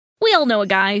all know a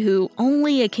guy who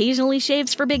only occasionally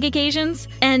shaves for big occasions,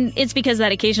 and it's because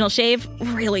that occasional shave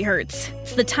really hurts.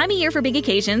 It's the time of year for big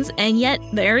occasions, and yet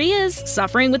there he is,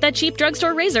 suffering with that cheap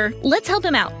drugstore razor. Let's help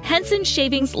him out. Henson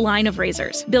Shaving's line of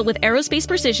razors, built with aerospace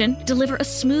precision, deliver a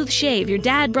smooth shave your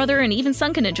dad, brother, and even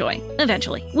son can enjoy,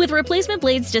 eventually. With replacement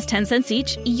blades just 10 cents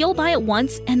each, you'll buy it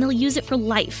once and they'll use it for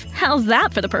life. How's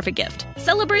that for the perfect gift?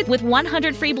 Celebrate with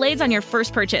 100 free blades on your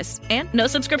first purchase, and no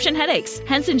subscription headaches.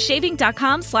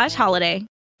 HensonShaving.com/holiday.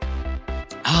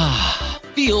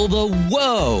 Feel the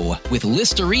whoa with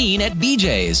Listerine at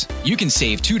BJ's. You can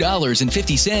save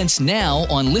 $2.50 now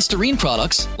on Listerine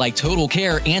products like Total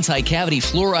Care Anti-Cavity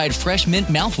Fluoride Fresh Mint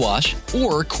Mouthwash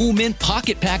or Cool Mint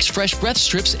Pocket Packs Fresh Breath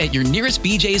Strips at your nearest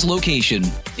BJ's location.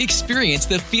 Experience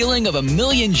the feeling of a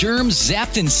million germs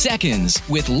zapped in seconds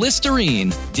with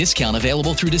Listerine. Discount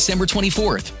available through December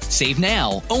 24th. Save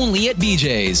now, only at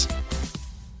BJ's.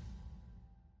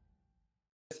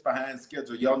 Behind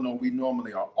schedule. Y'all know we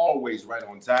normally are always right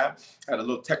on time. Had a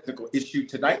little technical issue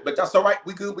tonight, but that's all right.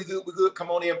 We good.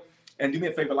 Come on in and do me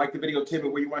a favor. Like the video, tell me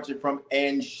where you're watching from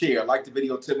and share. Like the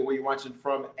video, tell me where you're watching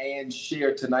from and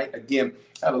share tonight. Again,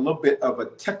 had a little bit of a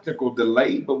technical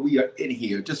delay, but we are in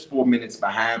here just 4 minutes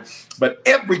behind. But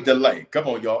every delay, come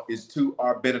on, y'all, is to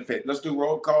our benefit. Let's do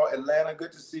roll call. Atlanta,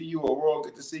 good to see you. Aurora,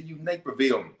 good to see you.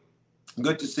 Naperville,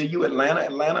 good to see you. Atlanta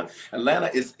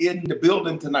is in the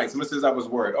building tonight. Someone says I was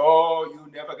worried. Oh, you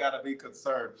never got to be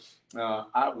concerned.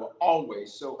 I will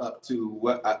always show up to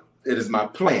what it is my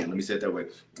plan. Let me say it that way.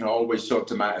 I always show up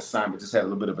to my assignment. Just had a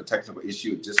little bit of a technical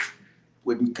issue. It just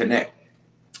wouldn't connect.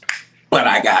 But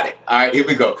I got it. All right, here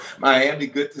we go. Miami,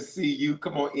 good to see you.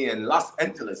 Come on in. Los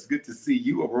Angeles, good to see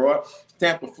you. Aurora,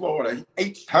 Tampa, Florida,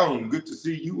 H-Town, good to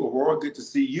see you. Aurora, good to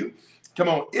see you. Come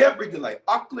on, every delay.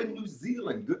 Auckland, New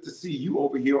Zealand, good to see you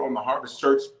over here on the Harvest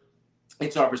Church.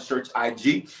 It's Harvest Church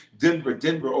IG.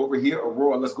 Denver over here.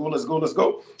 Aurora, let's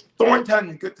go.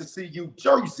 Thornton, good to see you.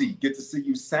 Jersey, good to see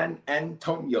you. San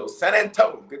Antonio,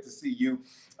 good to see you.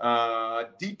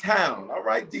 D-Town, all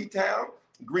right, D-Town.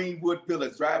 Greenwood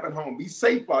Village, driving home. Be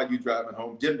safe while you're driving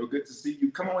home. Denver, good to see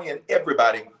you. Come on in,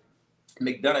 everybody.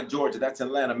 McDonough, Georgia, that's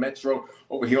Atlanta Metro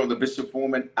over here on the Bishop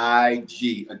Foreman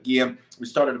IG. Again, we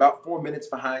started about 4 minutes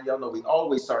behind. Y'all know we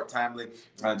always start timely.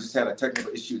 Just had a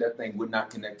technical issue. That thing would not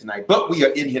connect tonight. But we are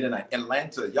in here tonight.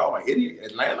 Atlanta, y'all are in here.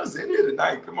 Atlanta's in here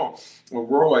tonight. Come on.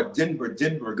 Aurora, Denver,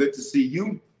 good to see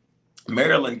you.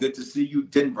 Maryland, good to see you.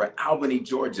 Denver, Albany,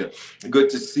 Georgia, good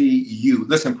to see you.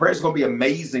 Listen, prayer's going to be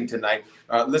amazing tonight.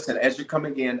 Listen, as you're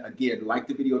coming in, again, like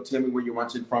the video, tell me where you're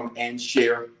watching from, and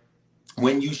share.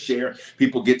 When you share,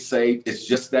 people get saved. It's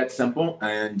just that simple,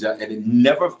 and it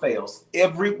never fails.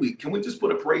 Every week, can we just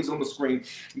put a praise on the screen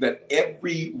that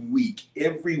every week,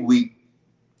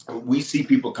 we see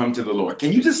people come to the Lord?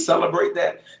 Can you just celebrate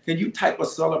that? Can you type a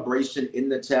celebration in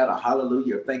the chat, a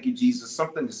hallelujah, thank you, Jesus,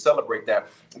 something to celebrate that?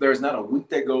 There is not a week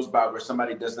that goes by where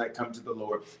somebody does not come to the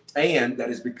Lord, and that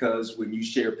is because when you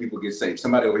share, people get saved.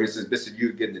 Somebody over here says, listen,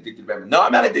 you're getting addicted to Batman. No,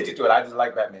 I'm not addicted to it. I just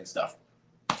like Batman stuff.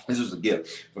 This was a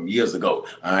gift from years ago.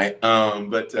 All right.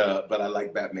 But I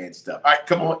like Batman stuff. All right,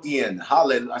 come on in.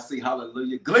 Hallelujah. I see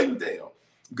hallelujah. Glendale.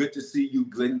 Good to see you,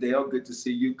 Glendale. Good to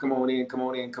see you. Come on in.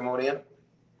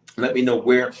 Let me know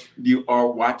where you are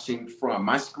watching from.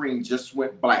 My screen just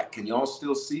went black. Can y'all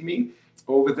still see me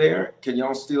over there? Can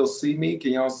y'all still see me?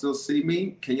 I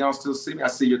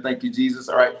see your thank you, Jesus.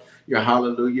 All right. Your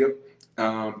hallelujah.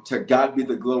 To God be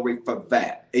the glory for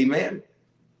that. Amen.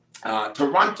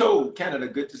 Toronto, Canada,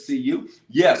 good to see you.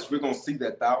 Yes, we're going to see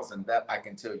that 1,000. That I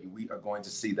can tell you. We are going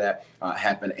to see that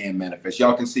happen and manifest.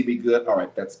 Y'all can see me good? All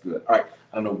right, that's good. All right,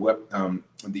 I don't know what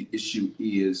the issue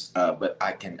is, but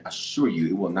I can assure you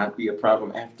it will not be a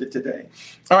problem after today.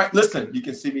 All right, listen, you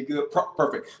can see me good?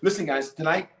 Perfect. Listen, guys,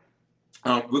 tonight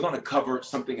we're going to cover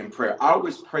something in prayer. I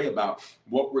always pray about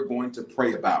what we're going to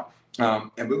pray about,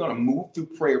 and we're going to move through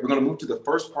prayer. We're going to move to the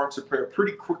first parts of prayer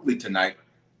pretty quickly tonight.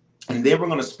 And then we're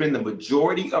going to spend the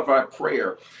majority of our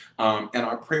prayer and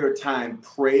our prayer time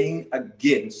praying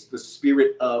against the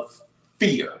spirit of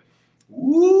fear.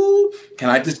 Woo!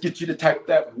 Can I just get you to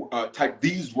type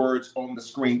these words on the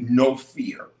screen? No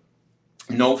fear.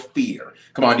 No fear.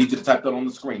 Come on, I need you to type that on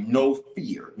the screen. No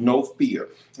fear. No fear.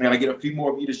 And I get a few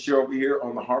more of you to share over here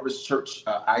on the Harvest Church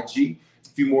IG. A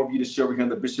few more of you to share over here on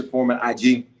the Bishop Foreman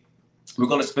IG. We're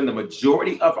going to spend the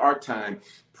majority of our time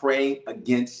praying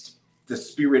against the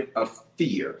spirit of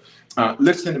fear.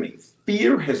 Listen to me.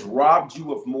 Fear has robbed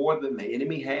you of more than the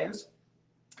enemy has.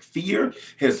 Fear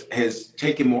has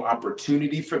taken more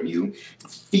opportunity from you.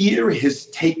 Fear has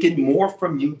taken more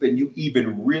from you than you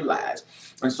even realize.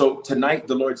 And so tonight,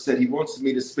 the Lord said he wants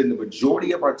me to spend the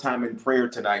majority of our time in prayer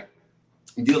tonight,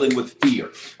 dealing with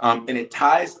fear. And it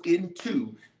ties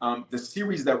into the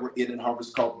series that we're in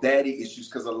Harvest called Daddy Issues,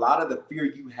 because a lot of the fear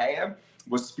you have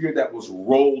was fear that was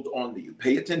rolled onto you.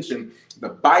 Pay attention. The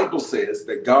Bible says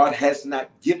that God has not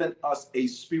given us a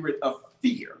spirit of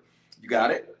fear. You got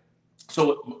it?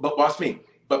 So, but watch me.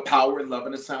 But power and love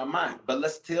and a sound mind. But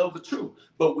let's tell the truth.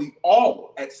 But we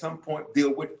all at some point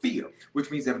deal with fear, which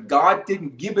means if God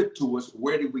didn't give it to us,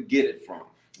 where did we get it from?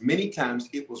 Many times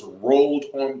it was rolled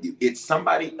on you. It's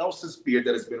somebody else's fear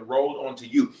that has been rolled onto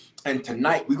you. And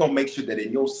tonight we're going to make sure that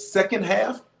in your second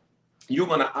half, you're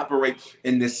going to operate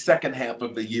in this second half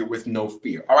of the year with no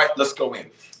fear. All right, let's go in.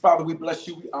 Father, we bless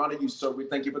you. We honor you, sir. We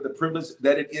thank you for the privilege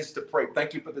that it is to pray.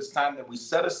 Thank you for this time that we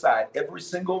set aside every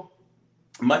single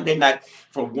Monday night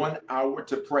for 1 hour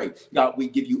to pray. God, we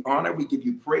give you honor, we give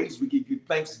you praise, we give you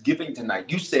thanksgiving tonight.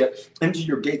 You said, enter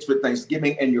your gates with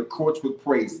thanksgiving and your courts with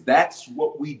praise. That's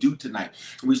what we do tonight.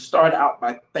 We start out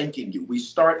by thanking you. We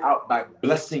start out by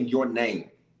blessing your name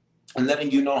and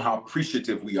letting you know how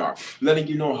appreciative we are, letting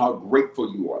you know how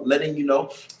grateful you are, letting you know,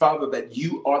 Father, that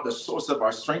you are the source of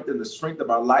our strength and the strength of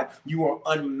our life. You are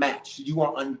unmatched. You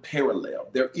are unparalleled.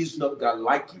 There is no God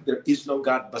like you. There is no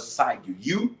God beside you.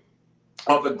 You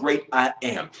are the great I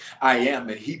am. I am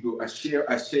in Hebrew, Asher,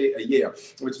 yeah,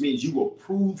 which means you will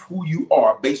prove who you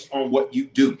are based on what you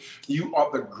do. You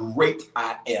are the great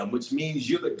I am, which means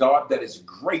you're the God that is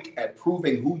great at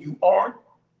proving who you are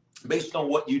based on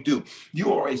what you do.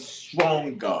 You are a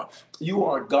strong God. You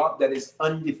are a God that is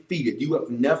undefeated. You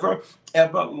have never,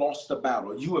 ever lost a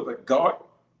battle. You are the God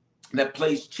that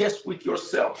plays chess with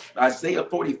yourself. Isaiah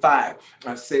 45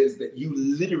 says that you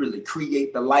literally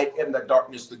create the light and the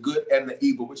darkness, the good and the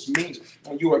evil, which means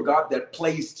you are God that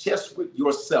plays chess with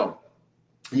yourself.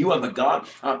 You are the God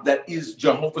that is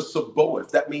Jehovah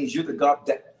Sabaoth. That means you're the God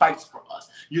that fights for us.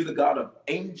 You're the God of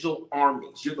angel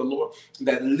armies. You're the Lord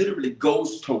that literally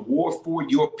goes to war for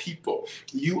your people.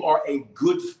 You are a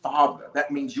good father.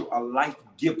 That means you're a life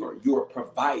giver. You're a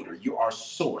provider. You're our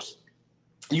source.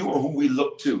 You are who we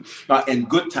look to in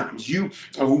good times. You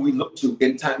are who we look to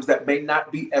in times that may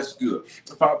not be as good.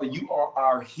 Father, you are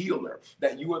our healer,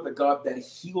 that you are the God that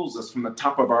heals us from the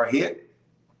top of our head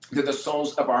to the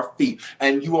soles of our feet,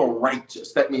 and you are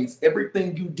righteous. That means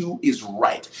everything you do is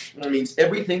right. That means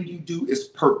everything you do is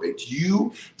perfect.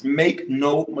 You make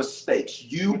no mistakes.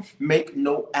 You make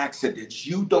no accidents.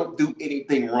 You don't do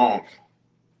anything wrong.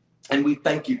 And we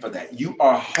thank you for that. You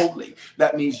are holy.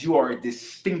 That means you are a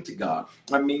distinct God.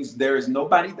 That means there is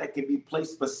nobody that can be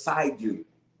placed beside you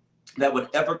that would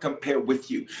ever compare with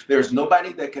you. There's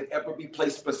nobody that could ever be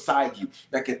placed beside you,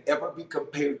 that could ever be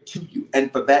compared to you.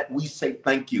 And for that, we say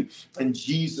thank you in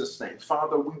Jesus' name.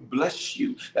 Father, we bless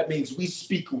you. That means we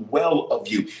speak well of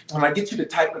you. And I get you to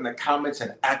type in the comments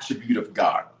an attribute of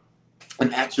God.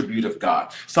 An attribute of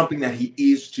God, something that he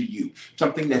is to you,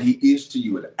 something that he is to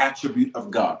you, an attribute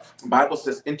of God. The Bible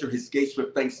says, enter his gates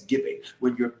with thanksgiving.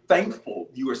 When you're thankful,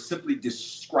 you are simply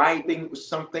describing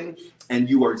something and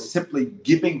you are simply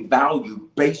giving value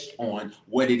based on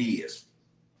what it is.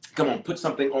 Come on, put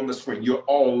something on the screen. You're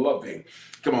all loving.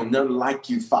 Come on, none like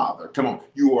you, Father. Come on,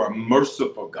 you are a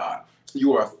merciful God.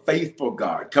 You are a faithful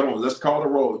God. Come on, let's call the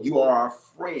roll. You are our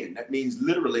friend. That means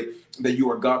literally that you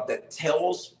are God that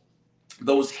tells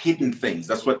those hidden things.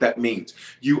 That's what that means.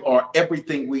 You are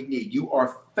everything we need. You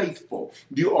are faithful.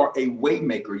 You are a way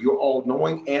maker. You're all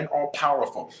knowing and all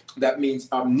powerful. That means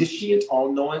omniscient,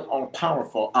 all knowing, all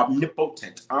powerful,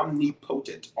 omnipotent,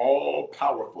 all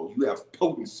powerful. You have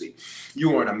potency.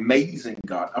 You are an amazing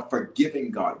God, a forgiving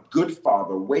God, good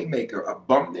Father, way maker,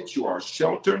 abundant. You are a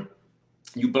shelter.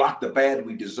 You block the bad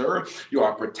we deserve. You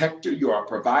are a protector. You are a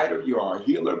provider. You are a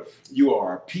healer. You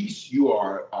are our peace. You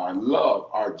are our love,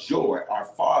 our joy, our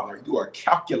Father. You are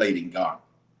calculating God.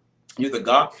 You're the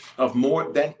God of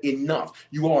more than enough.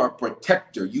 You are a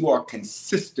protector. You are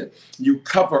consistent. You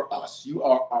cover us. You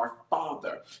are our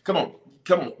Father. Come on.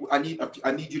 I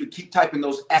need you to keep typing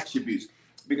those attributes,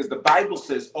 because the Bible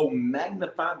says, "Oh,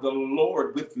 magnify the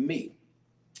Lord with me."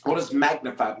 What does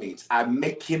magnify means? I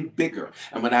make him bigger.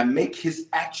 And when I make his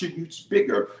attributes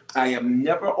bigger, I am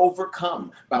never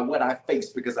overcome by what I face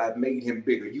because I've made him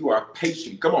bigger. You are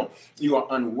patient. Come on. You are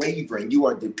unwavering. You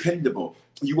are dependable.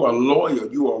 You are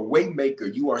loyal. You are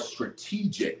waymaker. You are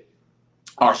strategic.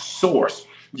 Our source.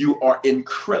 You are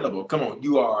incredible. Come on.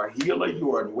 You are a healer.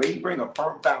 You are unwavering, a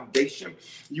firm foundation.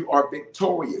 You are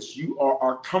victorious. You are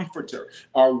our comforter,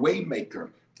 our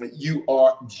waymaker. You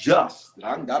are just.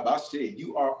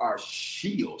 You are our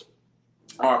shield.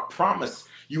 are promise.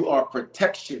 You are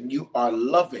protection. You are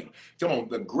loving. Come on,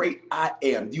 the great I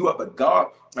am. You are the God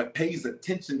that pays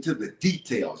attention to the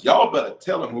details. Y'all better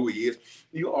tell him who he is.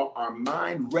 You are our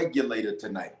mind regulator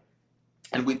tonight.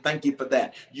 And we thank you for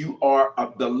that. You are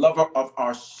the lover of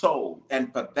our soul.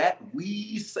 And for that,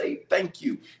 we say thank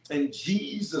you in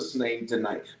Jesus' name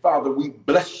tonight. Father, we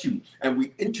bless you and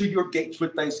we enter your gates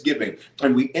with thanksgiving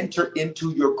and we enter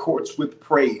into your courts with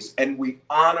praise and we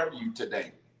honor you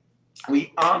today.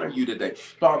 We honor you today.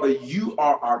 Father, you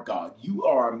are our God. You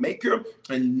are our maker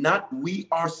and not we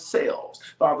ourselves.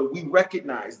 Father, we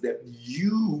recognize that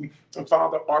you,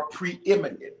 Father, are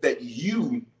preeminent, that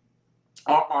you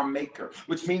are our maker,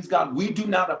 which means, God, we do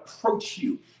not approach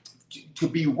you to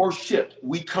be worshiped.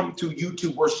 We come to you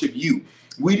to worship you.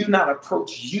 We do not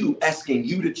approach you asking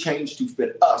you to change to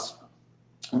fit us.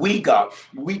 God,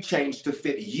 we change to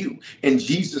fit you in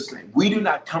Jesus' name. We do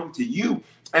not come to you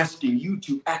asking you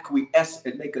to acquiesce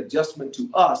and make adjustment to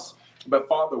us. But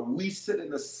Father, we sit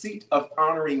in the seat of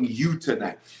honoring you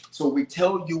tonight. So we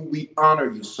tell you we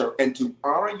honor you, sir. And to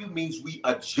honor you means we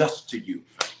adjust to you.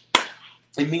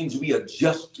 It means we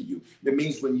adjust to you. It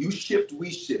means when you shift, we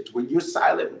shift. When you're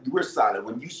silent, we're silent.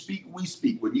 When you speak, we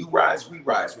speak. When you rise, we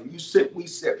rise. When you sit, we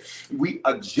sit. We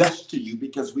adjust to you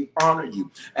because we honor you.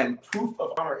 And proof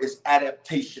of honor is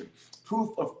adaptation. Proof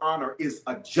of honor is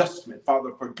adjustment.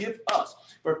 Father, forgive us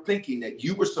for thinking that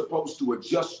you were supposed to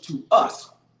adjust to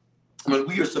us when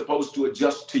we are supposed to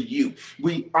adjust to you.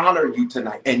 We honor you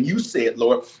tonight. And you said,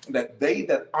 Lord, that they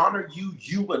that honor you,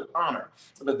 you would honor.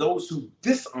 But those who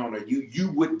dishonor you,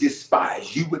 you would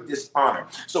despise, you would dishonor.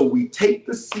 So we take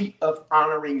the seat of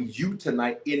honoring you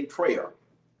tonight in prayer.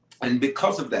 And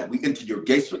because of that, we enter your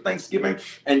gates with thanksgiving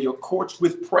and your courts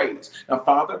with praise. Now,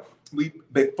 Father,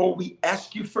 before we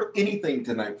ask you for anything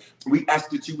tonight, we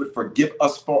ask that you would forgive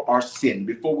us for our sin.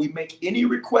 Before we make any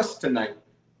requests tonight,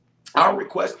 our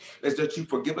request is that you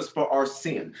forgive us for our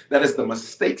sin. That is the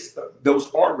mistakes,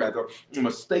 those are rather the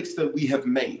mistakes that we have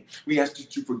made. We ask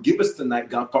that you forgive us tonight,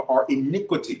 God, for our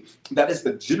iniquity. That is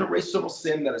the generational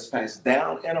sin that is passed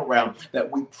down and around that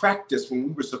we practiced when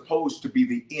we were supposed to be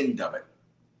the end of it.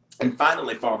 And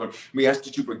finally, Father, we ask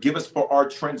that you forgive us for our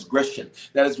transgression.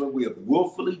 That is when we have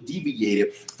willfully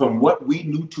deviated from what we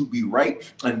knew to be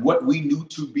right and what we knew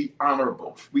to be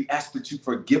honorable. We ask that you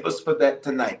forgive us for that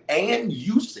tonight. And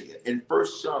you said in 1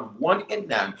 John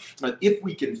 1:9, that if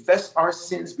we confess our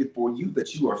sins before you,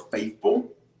 that you are faithful,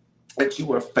 that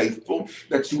you are faithful,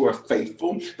 that you are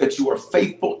faithful, that you are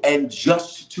faithful and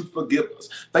just to forgive us.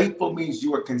 Faithful means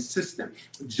you are consistent.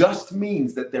 Just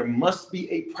means that there must be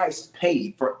a price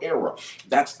paid for error.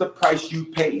 That's the price you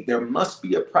paid. There must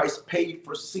be a price paid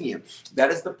for sin. That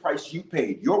is the price you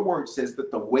paid. Your word says that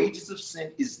the wages of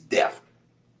sin is death,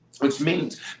 which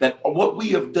means that what we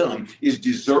have done is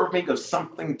deserving of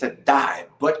something to die.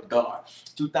 But God,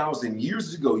 2,000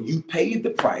 years ago, you paid the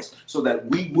price so that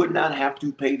we would not have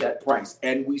to pay that price.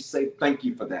 And we say thank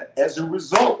you for that. As a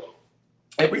result,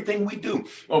 everything we do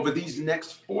over these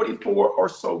next 44 or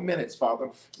so minutes,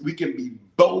 Father, we can be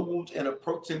bold in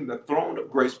approaching the throne of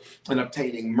grace and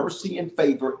obtaining mercy and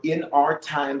favor in our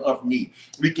time of need.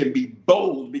 We can be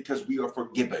bold because we are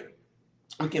forgiven.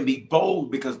 We can be bold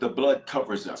because the blood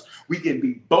covers us. We can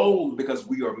be bold because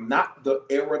we are not the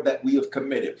error that we have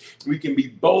committed. We can be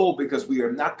bold because we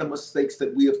are not the mistakes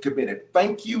that we have committed.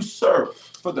 Thank you, sir,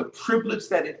 for the privilege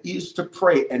that it is to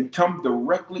pray and come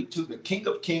directly to the King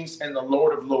of Kings and the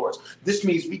Lord of Lords. This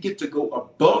means we get to go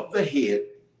above the head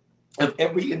of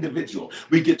every individual.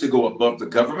 We get to go above the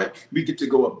government. We get to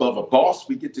go above a boss.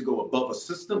 We get to go above a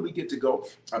system. We get to go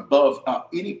above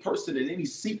any person in any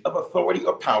seat of authority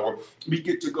or power. We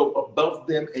get to go above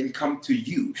them and come to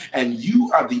you. And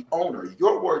you are the owner.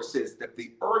 Your word says that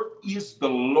the earth is the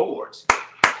Lord's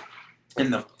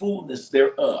and the fullness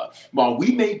thereof. While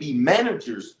we may be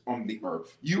managers on the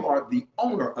earth, you are the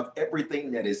owner of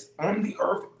everything that is on the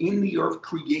earth, in the earth,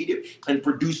 created and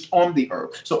produced on the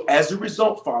earth. So as a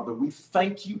result, Father, we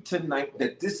thank you tonight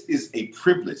that this is a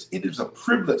privilege. It is a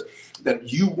privilege that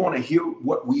you want to hear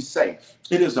what we say.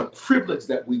 It is a privilege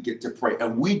that we get to pray,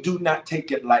 and we do not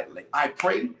take it lightly. I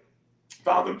pray,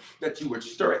 Father, that you would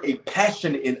stir a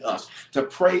passion in us to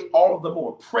pray all the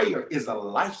more. Prayer is a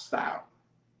lifestyle.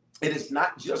 It is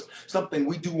not just something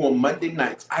we do on Monday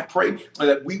nights. I pray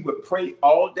that we would pray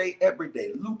all day, every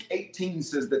day. Luke 18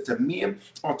 says that to men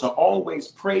are to always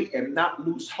pray and not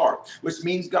lose heart, which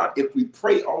means, God, if we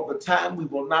pray all the time, we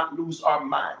will not lose our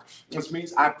mind. Which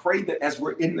means I pray that as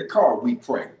we're in the car, we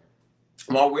pray.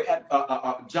 While we're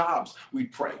at jobs, we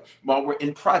pray. While we're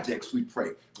in projects, we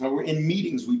pray. While we're in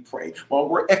meetings, we pray. While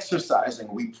we're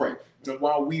exercising, we pray. and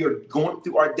while we are going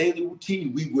through our daily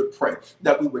routine, we would pray,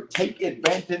 that we would take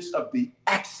advantage of the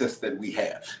access that we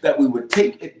have, that we would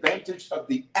take advantage of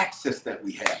the access that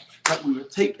we have, that we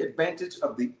would take advantage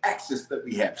of the access that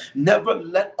we have. Never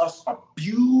let us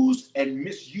abuse and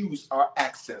misuse our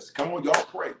access. Come on, y'all,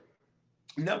 pray.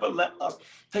 Never let us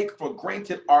take for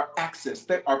granted our access.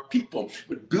 There are people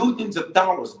with billions of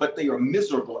dollars, but they are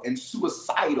miserable and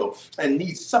suicidal and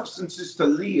need substances to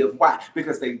live. Why?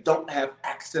 Because they don't have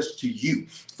access to you.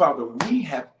 Father, we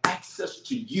have access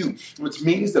to you, which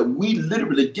means that we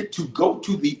literally get to go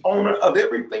to the owner of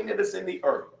everything that is in the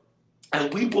earth.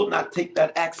 And we will not take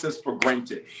that access for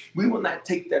granted. We will not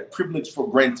take that privilege for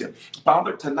granted.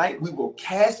 Father, tonight we will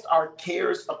cast our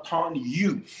cares upon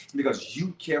you because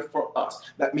you care for us.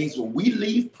 That means when we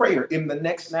leave prayer in the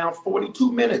next now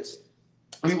 42 minutes,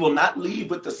 we will not leave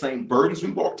with the same burdens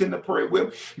we walked into prayer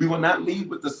with. We will not leave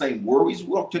with the same worries we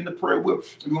walked into prayer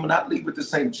with. We will not leave with the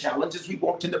same challenges we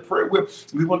walked into prayer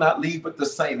with. We will not leave with the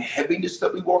same heaviness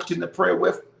that we walked into prayer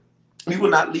with. We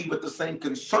will not leave with the same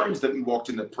concerns that we walked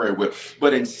into prayer with,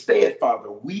 but instead,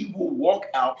 Father, we will walk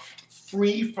out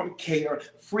free from care,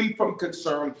 free from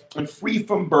concern, and free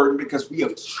from burden because we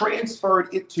have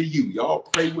transferred it to you. Y'all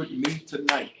pray with me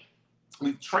tonight.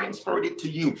 We've transferred it to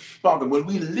you. Father, when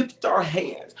we lift our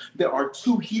hands, there are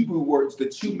two Hebrew words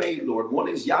that you made, Lord. One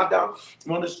is yada,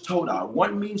 one is toda.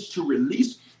 One means to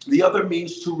release, the other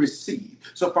means to receive.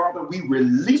 So, Father, we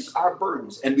release our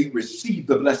burdens and we receive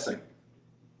the blessing.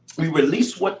 We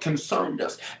release what concerned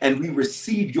us and we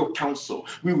receive your counsel.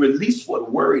 We release what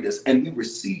worried us and we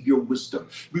receive your wisdom.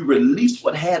 We release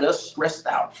what had us stressed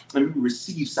out and we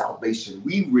receive salvation.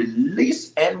 We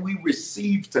release and we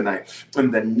receive tonight.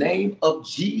 In the name of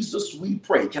Jesus, we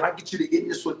pray. Can I get you to end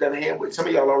this with that hand? Some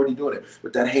of y'all already doing it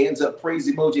with that hands up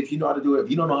praise emoji. If you know how to do it, if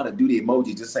you don't know how to do the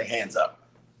emoji, just say hands up.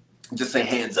 Just say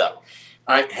hands up.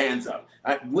 All right, hands up.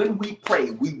 All right, when we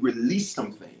pray, we release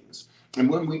some things. And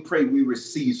when we pray, we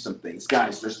receive some things.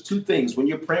 Guys, there's two things when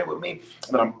you're praying with me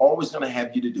that I'm always going to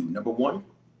have you to do. Number one,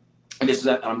 and this is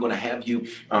that I'm going to have you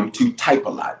to type a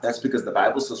lot. That's because the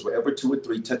Bible says wherever two or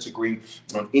three touch agree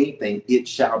on anything, it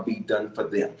shall be done for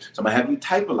them. So I'm going to have you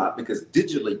type a lot because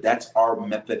digitally, that's our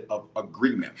method of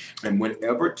agreement. And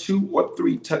whenever two or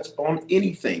three touch on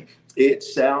anything, it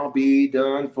shall be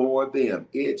done for them.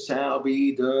 It shall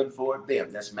be done for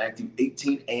them. That's Matthew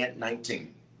 18 and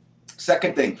 19.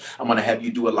 Second thing I'm going to have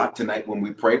you do a lot tonight when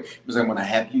we pray is I'm going to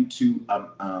have you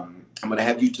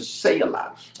to say a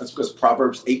lot. That's because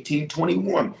Proverbs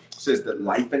 18:21 says that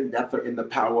life and death are in the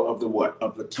power of the what?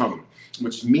 Of the tongue,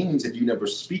 which means if you never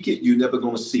speak it, you're never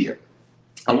going to see it.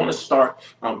 I want to start.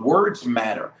 Words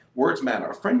matter. Words matter.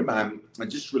 A friend of mine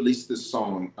just released this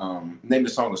song. Name of the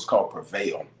song is called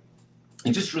Prevail.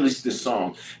 He just released this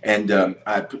song, and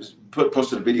I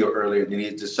posted a video earlier, and he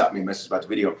just shot me a message about the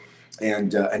video.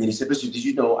 And then he said, Bishop, did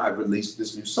you know I released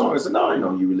this new song? I said, no, I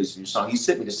know you released a new song. He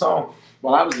sent me the song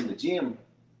while I was in the gym.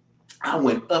 I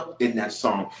went up in that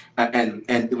song, and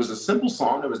it was a simple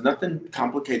song. There was nothing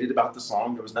complicated about the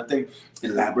song. There was nothing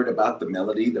elaborate about the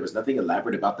melody. There was nothing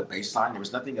elaborate about the bass line. There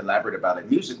was nothing elaborate about it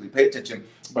musically. Pay attention,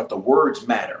 but the words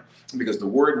matter because the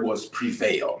word was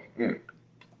prevail.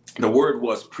 The word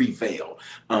was prevail.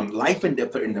 Life and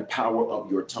death are in the power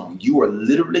of your tongue. You are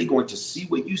literally going to see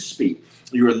what you speak.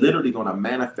 You are literally going to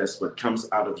manifest what comes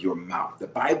out of your mouth. The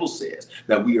Bible says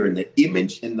that we are in the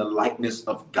image and the likeness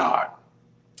of God.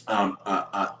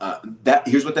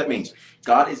 Here's what that means.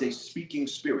 God is a speaking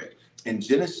spirit. In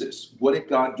Genesis, what did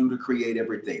God do to create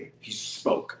everything? He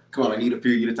spoke. Come on, I need for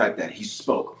you to type that. He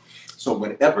spoke. So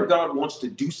whenever God wants to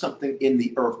do something in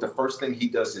the earth, the first thing he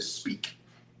does is speak.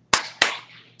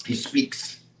 He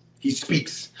speaks. He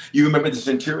speaks. You remember the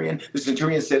centurion? The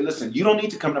centurion said, listen, you don't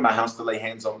need to come to my house to lay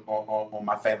hands on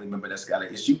my family member that's got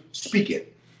an issue. Speak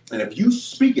it. And if you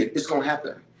speak it, it's going to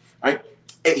happen. Right?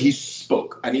 And he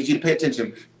spoke. I need you to pay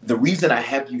attention. The reason I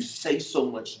have you say so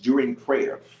much during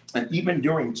prayer and even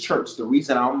during church, the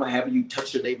reason I'm going to have you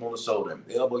touch your neighbor on the shoulder,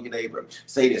 elbow your neighbor,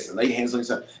 say this and lay hands on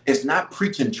yourself. It's not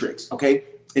preaching tricks, okay?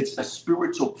 It's a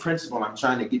spiritual principle I'm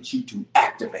trying to get you to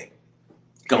activate.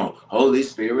 Come on, Holy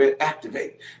Spirit,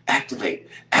 activate, activate,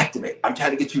 activate. I'm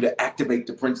trying to get you to activate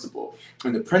the principle.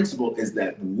 And the principle is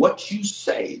that what you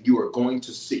say, you are going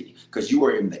to see because you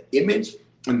are in the image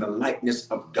and the likeness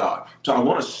of God. So I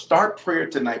want to start prayer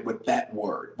tonight with that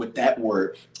word,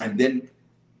 and then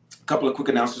a couple of quick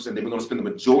announcements, and then we're going to spend the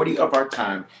majority of our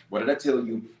time, what did I tell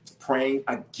you? Praying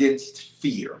against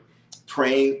fear,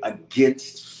 praying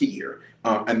against fear.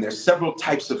 And there's several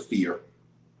types of fear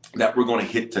that we're going to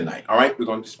hit tonight. All right. We're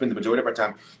going to spend the majority of our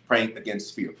time praying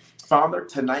against fear. Father,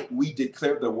 tonight we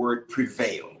declare the word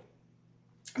prevail.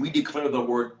 We declare the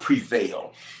word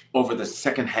prevail over the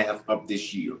second half of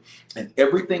this year. And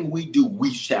everything we do,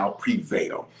 we shall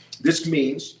prevail. This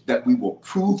means that we will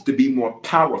prove to be more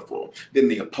powerful than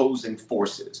the opposing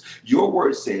forces. Your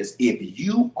word says, if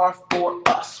you are for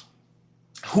us,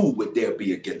 who would there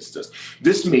be against us?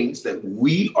 This means that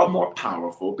we are more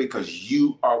powerful because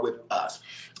you are with us.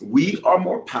 We are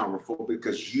more powerful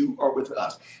because you are with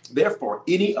us. Therefore,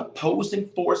 any opposing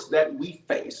force that we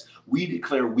face, we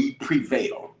declare we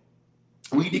prevail.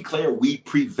 We declare we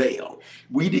prevail.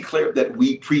 We declare that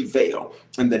we prevail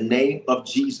in the name of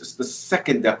Jesus. The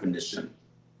second definition,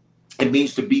 it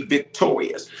means to be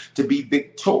victorious, to be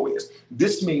victorious.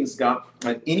 This means, God,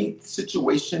 in any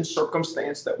situation,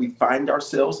 circumstance that we find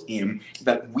ourselves in,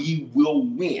 that we will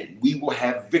win. We will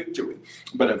have victory.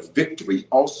 But a victory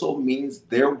also means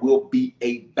there will be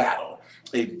a battle.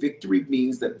 A victory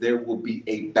means that there will be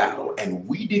a battle. And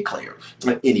we declare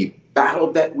that any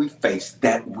battle that we face,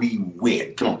 that we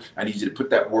win. Come on, I need you to put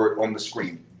that word on the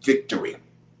screen. Victory,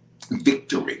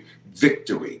 victory,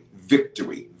 victory,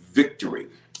 victory, victory.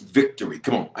 Victory.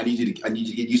 Come on. I need you to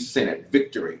get used to saying that.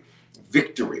 Victory.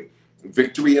 Victory.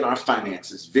 Victory in our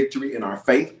finances. Victory in our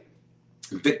faith.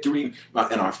 Victory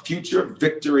in our future.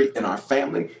 Victory in our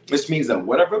family. This means that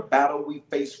whatever battle we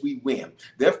face, we win.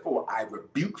 Therefore, I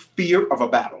rebuke fear of a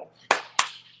battle.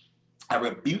 I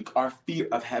rebuke our fear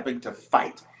of having to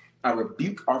fight. I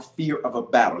rebuke our fear of a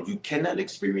battle. You cannot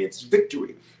experience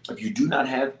victory if you do not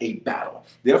have a battle.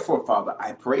 Therefore, Father,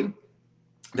 I pray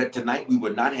that tonight we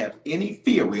would not have any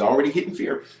fear. We already hit in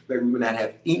fear, that we would not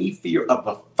have any fear of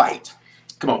a fight.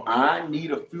 Come on, I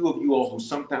need a few of you all who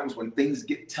sometimes when things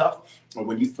get tough or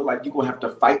when you feel like you're gonna have to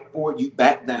fight for it, you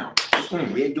back down.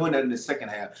 We ain't doing that in the second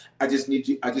half. I just need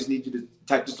you to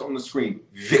type this on the screen.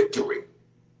 Victory.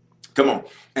 Come on.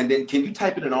 And then can you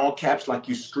type it in all caps like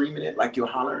you're screaming it, like you're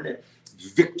hollering it?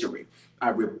 Victory.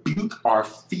 I rebuke our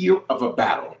fear of a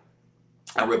battle.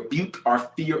 I rebuke our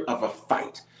fear of a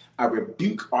fight. I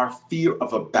rebuke our fear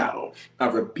of a battle. I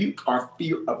rebuke our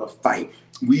fear of a fight.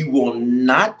 We will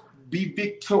not be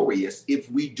victorious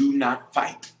if we do not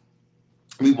fight.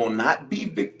 We will not be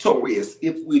victorious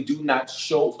if we do not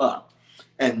show up.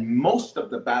 And most of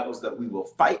the battles that we will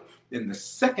fight in the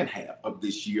second half of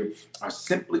this year are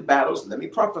simply battles, let me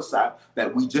prophesy,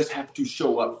 that we just have to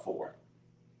show up for.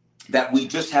 That we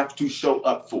just have to show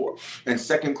up for. In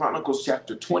 2 Chronicles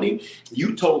chapter 20,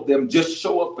 you told them, just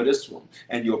show up for this one,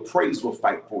 and your praise will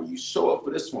fight for you. Show up for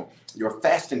this one. Your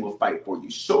fasting will fight for you.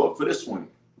 Show up for this one.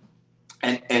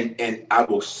 And I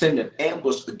will send an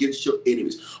ambush against your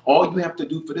enemies. All you have to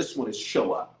do for this one is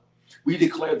show up. We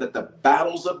declare that the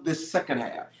battles of this second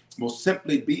half will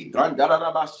simply be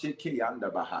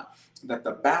that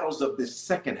the battles of this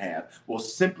second half will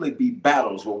simply be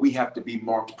battles where we have to be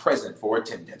marked present for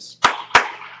attendance.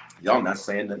 Y'all not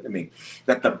saying that to me.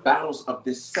 That the battles of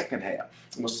this second half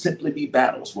will simply be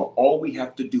battles where all we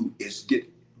have to do is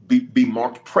be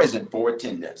marked present for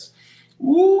attendance.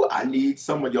 Ooh, I need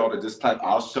some of y'all to just type,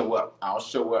 I'll show up, I'll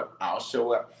show up, I'll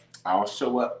show up, I'll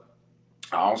show up,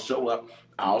 I'll show up,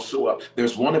 I'll show up.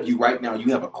 There's one of you right now,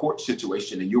 you have a court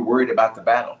situation and you're worried about the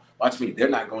battle. Watch me, they're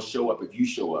not going to show up if you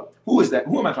show up. Who is that?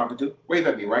 Who am I talking to? Wave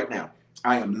at me right now.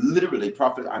 I am literally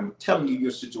prophet. I'm telling you your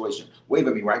situation. Wave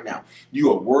at me right now.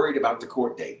 You are worried about the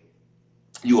court date.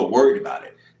 You are worried about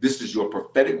it. This is your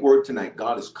prophetic word tonight.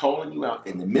 God is calling you out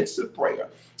in the midst of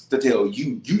prayer to tell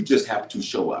you, you just have to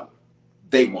show up.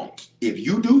 They won't. If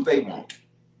you do, they won't.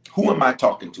 Who am I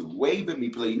talking to? Wave at me,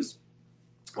 please.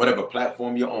 Whatever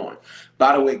platform you're on.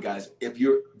 By the way, guys, if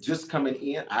you're just coming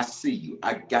in, I see you.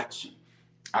 I got you.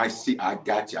 I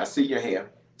got you. I see your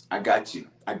hair. I got you.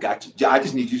 I got you. I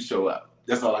just need you to show up.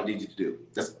 That's all I need you to do.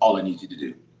 That's all I need you to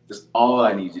do. That's all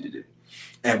I need you to do.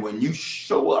 And when you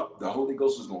show up, the Holy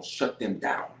Ghost is going to shut them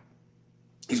down.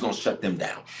 He's going to shut them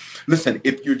down. Listen,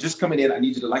 if you're just coming in, I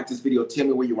need you to like this video. Tell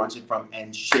me where you're watching from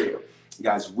and share.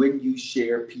 Guys, when you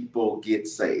share, people get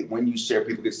saved. When you share,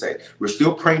 people get saved. We're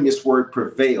still praying this word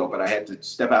prevail, but I had to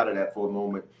step out of that for a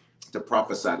moment to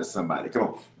prophesy to somebody. Come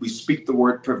on. We speak the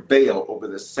word prevail over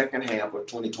the second half of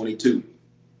 2022.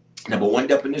 Number one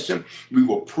definition, we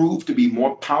will prove to be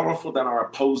more powerful than our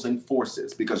opposing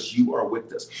forces because you are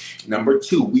with us. Number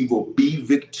two, we will be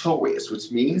victorious,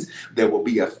 which means there will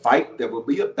be a fight, there will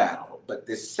be a battle. But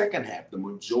this second half, the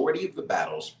majority of the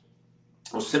battles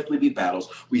will simply be battles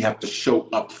we have to show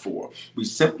up for. We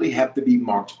simply have to be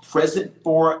marked present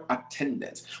for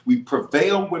attendance. We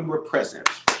prevail when we're present.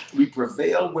 We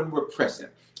prevail when we're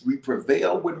present. We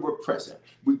prevail when we're present.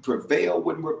 We prevail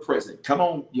when we're present. Come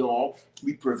on, y'all.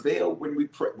 We prevail when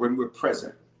we're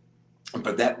present. And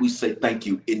for that, we say thank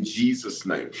you in Jesus'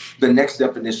 name. The next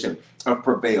definition of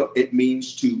prevail, it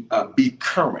means to be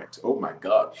current. Oh my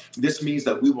God. This means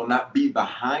that we will not be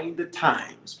behind the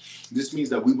times. This means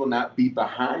that we will not be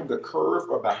behind the curve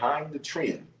or behind the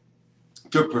trend.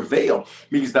 To prevail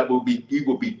means that we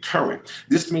will be current.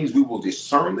 This means we will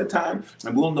discern the time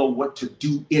and we'll know what to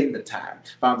do in the time.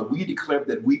 Father, we declare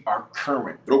that we are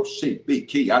current. We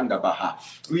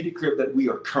declare that we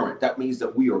are current. That means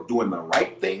that we are doing the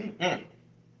right thing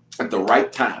at the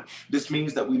right time. This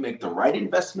means that we make the right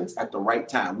investments at the right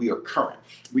time. We are current.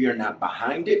 We are not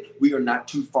behind it. We are not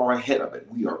too far ahead of it.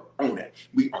 We are on it.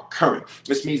 We are current.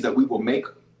 This means that we will make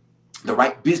the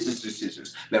right business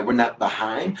decisions, that we're not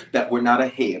behind, that we're not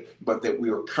ahead, but that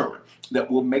we are current, that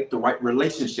we'll make the right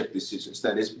relationship decisions,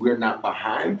 that is, we're not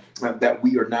behind, that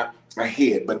we are not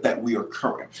ahead, but that we are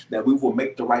current, that we will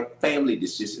make the right family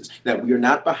decisions, that we are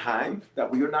not behind, that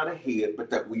we are not ahead,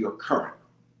 but that we are current.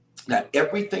 That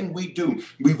everything we do,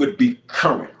 we would be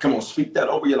current. Come on, speak that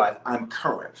over your life. I'm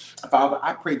current. Father,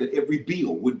 I pray that every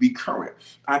bill would be current.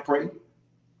 I pray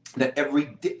that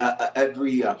every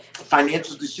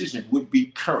financial decision would be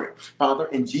current. Father,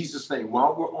 in Jesus' name,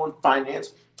 while we're on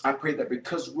finance, I pray that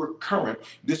because we're current,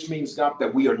 this means, God,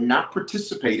 that we are not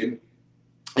participating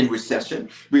in recession.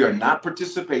 We are not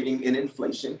participating in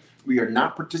inflation. We are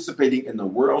not participating in the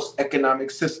world's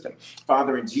economic system.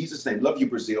 Father, in Jesus' name, love you,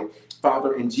 Brazil.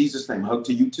 Father, in Jesus' name, hug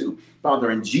to you too.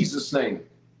 Father, in Jesus' name,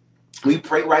 we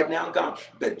pray right now, God,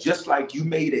 that just like you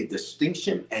made a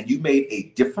distinction and you made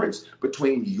a difference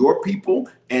between your people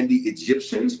and the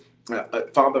Egyptians,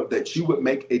 Father, that you would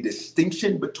make a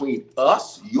distinction between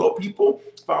us, your people,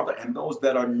 Father, and those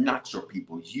that are not your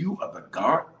people. You are the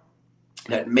God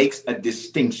that makes a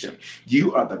distinction.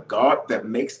 You are the God that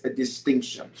makes a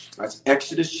distinction. That's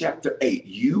Exodus chapter 8.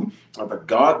 You are the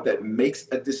God that makes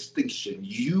a distinction.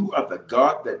 You are the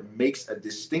God that makes a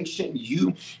distinction.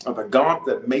 You are the God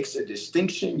that makes a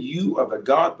distinction. You are the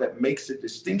God that makes a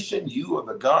distinction. You are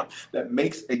the God that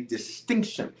makes a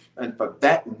distinction. And for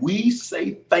that, we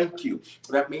say thank you.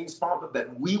 That means, Father,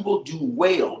 that we will do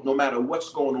well no matter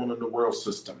what's going on in the world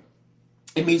system.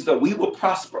 It means that we will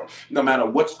prosper no matter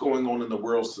what's going on in the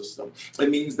world system. It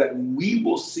means that we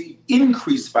will see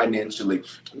increase financially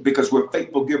because we're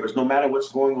faithful givers no matter what's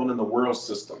going on in the world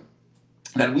system.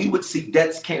 That we would see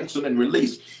debts canceled and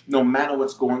released no matter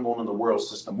what's going on in the world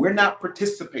system. We're not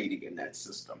participating in that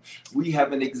system. We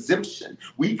have an exemption.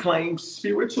 We claim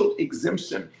spiritual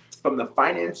exemption from the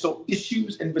financial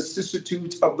issues and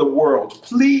vicissitudes of the world.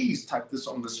 Please type this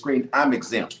on the screen. I'm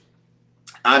exempt.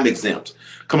 I'm exempt.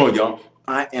 Come on, y'all.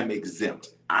 I am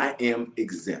exempt. I am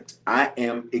exempt. I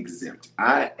am exempt.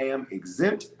 I am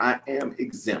exempt. I am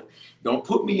exempt. Don't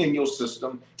put me in your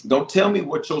system. Don't tell me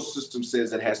what your system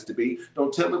says it has to be.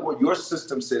 Don't tell me what your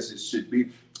system says it should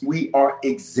be. We are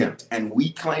exempt, and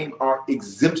we claim our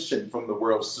exemption from the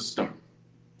world system.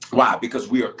 Why? Because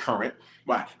we are current.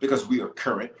 Why? Because we are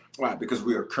current. Why? Because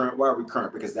we are current. Why are we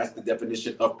current? Because that's the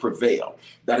definition of prevail.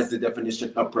 That is the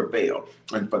definition of prevail.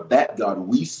 And for that, God,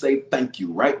 we say thank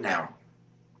you right now.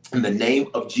 In the name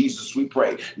of Jesus, we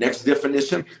pray. Next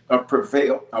definition of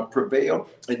prevail.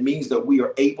 It means that we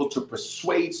are able to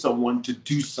persuade someone to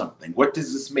do something. What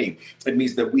does this mean? It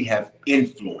means that we have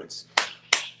influence.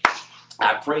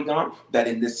 I pray, God, that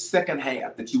in this second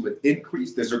half that you would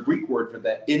increase, there's a Greek word for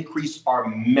that, increase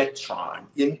our metron,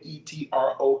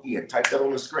 M-E-T-R-O-N. Type that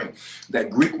on the screen. That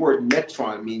Greek word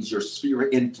metron means your sphere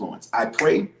of influence. I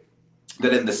pray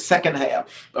that in the second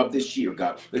half of this year,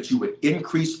 God, that you would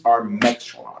increase our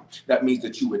metron. That means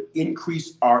that you would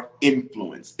increase our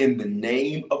influence in the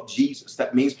name of Jesus.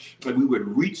 That means that we would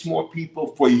reach more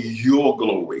people for your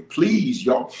glory. Please,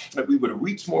 y'all, that we would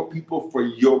reach more people for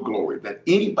your glory. That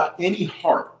any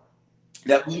heart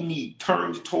that we need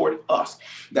turned toward us,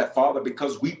 that Father,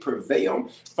 because we prevail,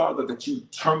 Father, that you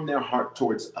turn their heart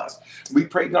towards us. We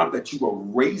pray, God, that you are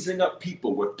raising up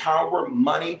people with power,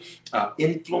 money,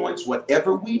 influence,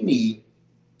 whatever we need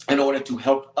in order to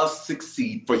help us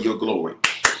succeed for your glory.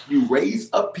 You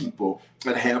raise up people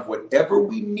that have whatever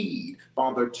we need,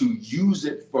 Father, to use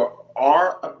it for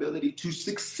our ability to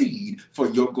succeed for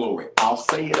your glory. I'll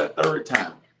say it a third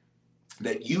time.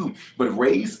 That you would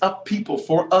raise up people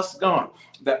for us, God,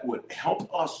 that would help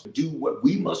us do what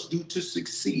we must do to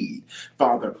succeed,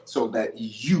 Father, so that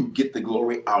you get the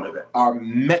glory out of it. Our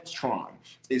metron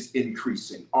is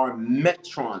increasing. Our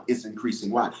metron is increasing.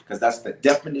 Why? Because that's the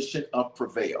definition of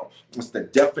prevail. That's the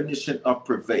definition of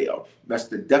prevail. That's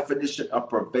the definition of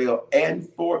prevail. And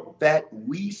for that,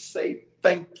 we say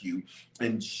thank you.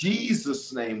 In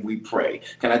Jesus' name we pray.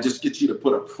 Can I just get you to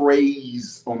put a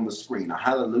praise on the screen? A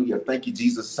hallelujah. Thank you,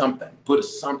 Jesus. Something. Put a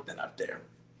something up there.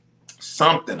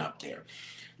 Something up there.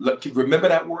 Look, remember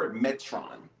that word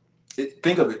metron.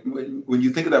 Think of it, when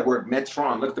you think of that word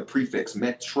metron, look at the prefix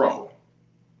metro,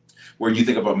 where you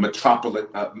think of a metropolitan,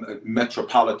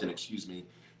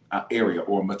 area,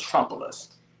 or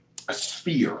metropolis, a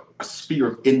sphere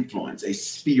of influence, a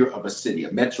sphere of a city.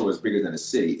 A metro is bigger than a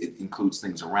city. It includes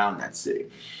things around that city,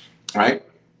 right?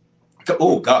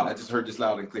 Oh God, I just heard this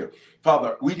loud and clear.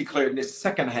 Father, we declare in this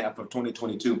second half of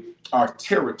 2022, our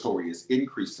territory is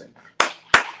increasing.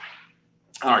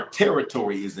 Our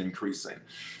territory is increasing.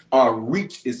 Our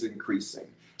reach is increasing.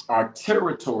 Our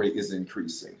territory is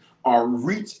increasing. Our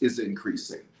reach is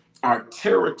increasing. Our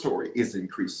territory is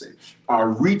increasing. Our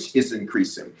reach is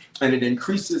increasing. And it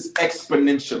increases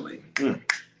exponentially. And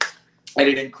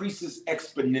it increases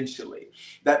exponentially.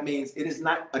 That means it is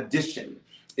not addition.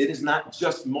 It is not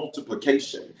just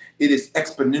multiplication. It is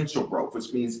exponential growth,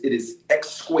 which means it is x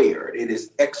squared. It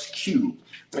is x cubed.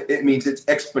 It means it's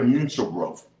exponential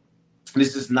growth.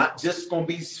 This is not just going to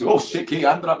be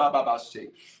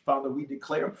Father, we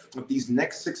declare that these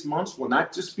next 6 months will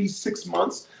not just be 6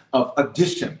 months of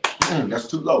addition. That's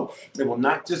too low. It will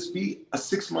not just be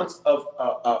 6 months of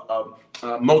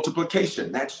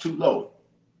multiplication. That's too low.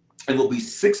 It will be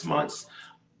 6 months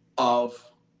of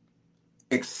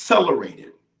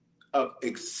accelerated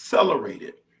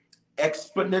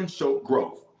exponential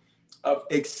growth. Of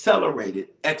accelerated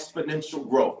exponential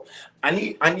growth. I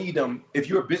need if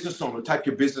you're a business owner, type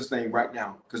your business name right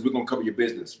now, because we're going to cover your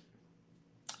business.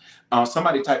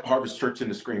 Somebody type Harvest Church in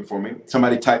the screen for me.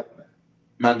 Somebody type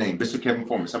my name, Bishop Kevin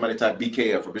Foreman. Somebody type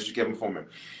BKF or Bishop Kevin Foreman.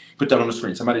 Put that on the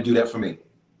screen. Somebody do that for me.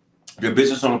 If you're a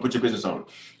business owner, put your business owner.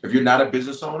 If you're not a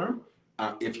business owner,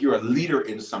 if you're a leader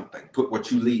in something, put what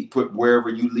you lead. Put wherever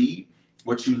you lead,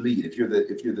 what you lead. If you're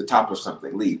the top of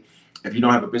something, lead. If you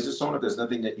don't have a business owner, there's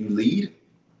nothing that you lead.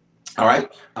 All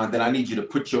right. Then I need you to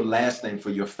put your last name for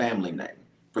your family name.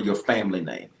 For your family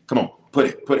name. Come on, put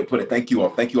it. Thank you all.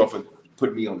 Thank you all for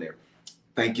putting me on there.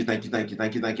 Thank you.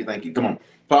 Come on.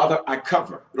 Father, I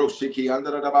cover.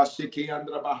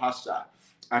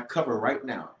 I cover right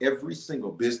now every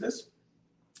single business,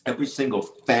 every single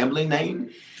family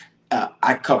name.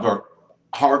 I cover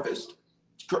Harvest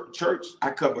Church.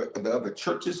 I cover the other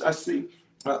churches I see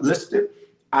listed.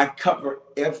 I cover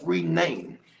every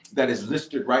name that is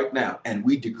listed right now. And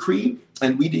we decree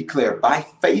and we declare by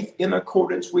faith in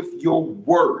accordance with your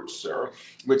word, sir,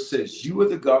 which says you are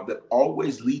the God that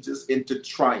always leads us into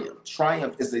triumph.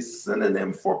 Triumph is a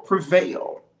synonym for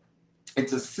prevail.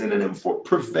 It's a synonym for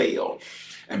prevail.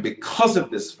 And because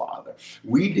of this, Father,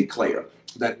 we declare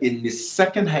that in this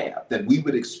second half that we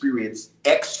would experience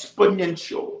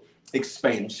exponential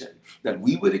expansion, that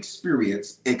we would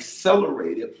experience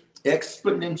accelerated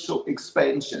exponential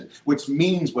expansion, which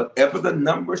means whatever the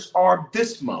numbers are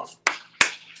this month,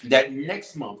 that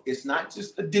next month is not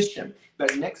just addition,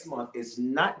 that next month is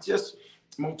not just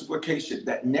multiplication,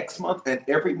 that next month and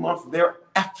every month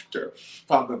thereafter,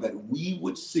 Father, that we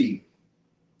would see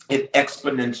it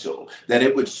exponential, that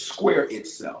it would square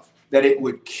itself, that it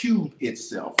would cube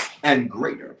itself and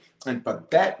greater. And for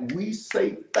that we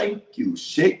say thank you.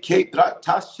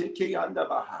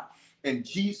 In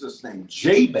Jesus' name,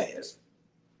 Jabez,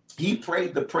 he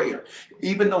prayed the prayer.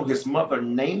 Even though his mother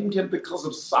named him because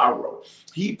of sorrow,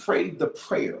 he prayed the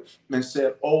prayer and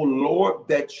said, oh Lord,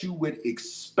 that you would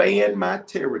expand my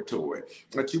territory,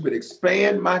 that you would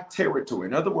expand my territory.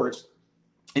 In other words,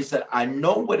 he said, I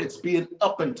know what it's been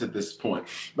up until this point,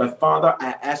 but Father,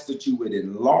 I ask that you would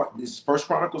enlarge, this is 1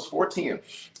 Chronicles 4:10,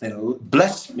 and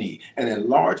bless me and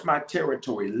enlarge my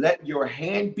territory. Let your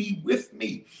hand be with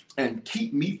me and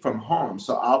keep me from harm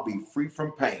so I'll be free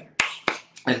from pain.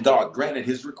 And God granted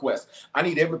his request. I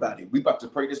need everybody. We about to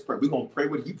pray this prayer. We're going to pray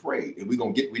what he prayed and we're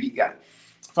going to get what he got.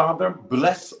 Father,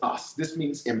 bless us. This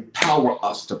means empower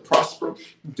us to prosper,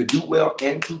 to do well,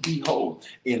 and to be whole.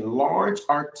 Enlarge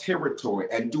our territory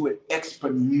and do it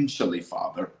exponentially,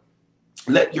 Father.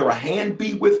 Let your hand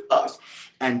be with us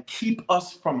and keep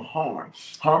us from harm,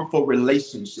 harmful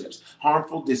relationships,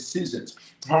 harmful decisions,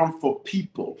 harmful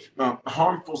people,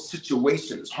 harmful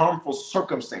situations, harmful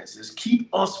circumstances. Keep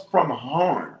us from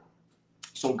harm.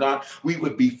 So God, we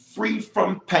would be free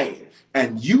from pain.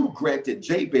 And you granted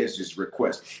Jabez's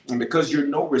request. And because you're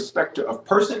no respecter of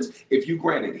persons, if you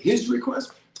granted his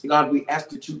request, God, we ask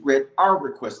that you grant our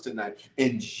request tonight.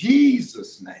 In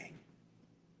Jesus' name.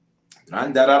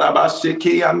 Come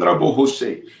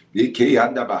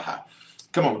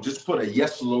on, just put a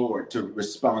yes, Lord, to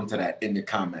respond to that in the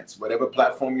comments. Whatever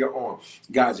platform you're on.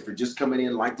 Guys, if you're just coming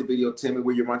in, like the video, tell me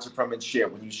where you're watching from and share.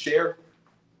 When you share,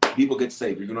 People get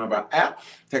saved. You're going to have our app.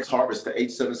 Text Harvest to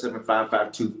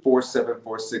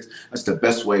 877-552-4746. That's the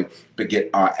best way to get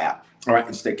our app. All right,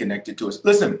 and stay connected to us.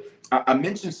 Listen, I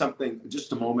mentioned something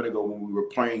just a moment ago when we were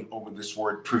praying over this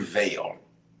word prevail.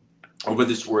 For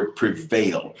the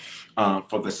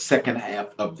second half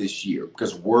of this year,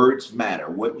 because words matter.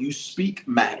 What you speak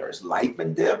matters. Life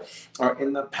and death are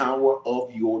in the power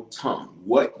of your tongue.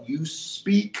 What you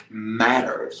speak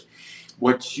matters.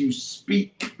 What you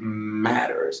speak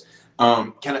matters.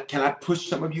 Can I push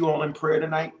some of you all in prayer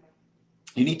tonight?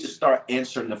 You need to start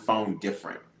answering the phone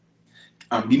different.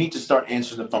 You need to start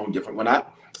answering the phone different. When I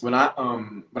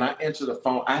answer the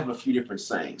phone, I have a few different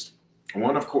sayings.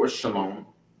 One, of course, shalom.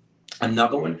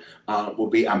 Another one will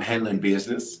be I'm handling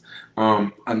business.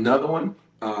 Another one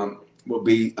will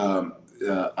be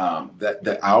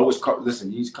that I always call.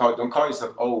 Listen, don't call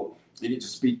yourself old. You need to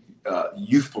speak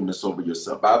youthfulness over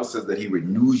yourself. Bible says that He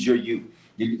renews your youth.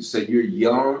 You need to say you're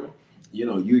young. You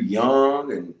know, you're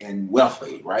young and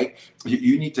wealthy, right?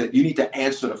 You need to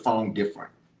answer the phone different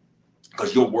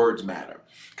because your words matter.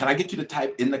 Can I get you to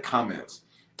type in the comments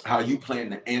how you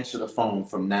plan to answer the phone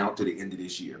from now to the end of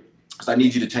this year? So I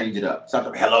need you to change it up.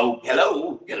 Stop. Hello.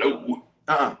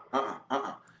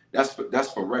 That's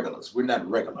for regulars. We're not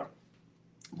regular.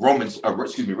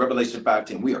 Revelation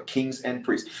 5:10. We are kings and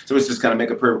priests. So it's just kind of make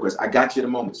a prayer request. I got you in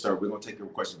a moment, sir. We're gonna take your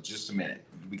request in just a minute.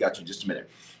 We got you in just a minute.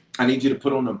 I need you to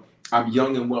put on them. I'm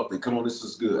young and wealthy. Come on, this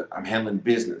is good. I'm handling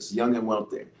business. Young and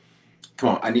wealthy. Come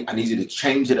on. I need you to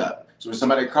change it up. So when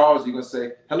somebody calls, you're gonna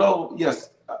say, hello. Yes,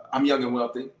 I'm young and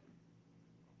wealthy.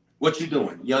 What you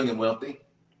doing? Young and wealthy.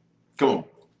 Come on,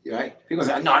 right? People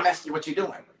say, no, I'm asking you what you're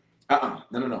doing.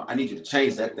 No. I need you to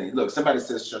change that thing. Look, somebody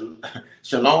says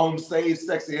shalom, saved,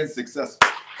 sexy, and successful.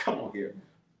 Come on here.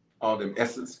 All them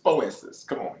S's, 4 S's.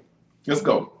 Come on. Let's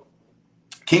go.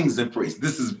 Kings and priests.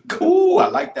 This is cool. I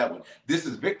like that one. This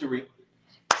is victory.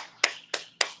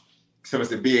 Somebody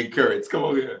said, be encouraged. Come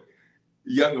on here.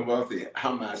 Young and wealthy,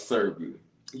 how may I serve you?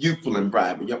 Youthful and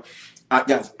bright.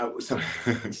 Guys,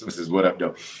 somebody says, what up,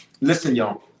 though? Listen,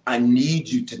 y'all. I need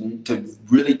you to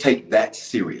really take that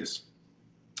serious.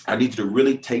 I need you to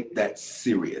really take that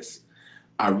serious.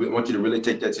 I want you to really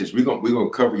take that serious. We're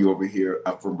gonna cover you over here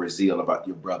from Brazil about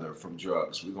your brother from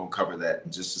drugs. We're gonna cover that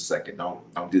in just a second.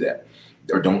 Don't do that,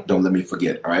 or don't let me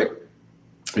forget. All right,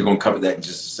 we're gonna cover that in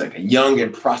just a second. Young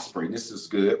and prospering. This is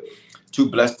good.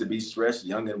 Too blessed to be stressed.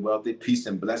 Young and wealthy. Peace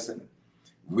and blessing.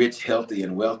 Rich, healthy,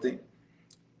 and wealthy.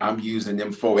 I'm using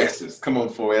them 4 S's. Come on,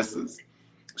 4 S's.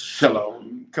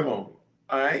 Shalom. Come on.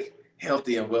 All right.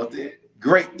 Healthy and wealthy.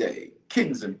 Great day.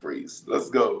 Kings and priests. Let's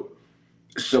go.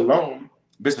 Shalom.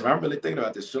 Bishop, I'm really thinking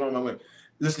about this. Shalom.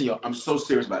 Listen, y'all, I'm so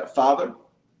serious about it. Father,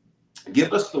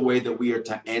 give us the way that we are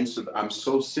to answer. I'm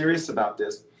so serious about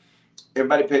this.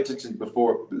 Everybody pay attention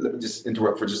before. Let me just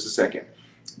interrupt for just a second.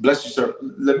 Bless you, sir.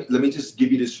 Let me just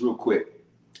give you this real quick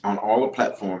on all the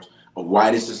platforms of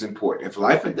why this is important. If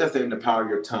life and death are in the power of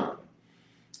your tongue,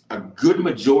 a good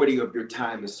majority of your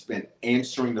time is spent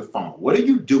answering the phone. What are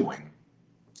you doing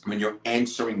when you're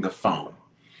answering the phone?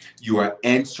 You are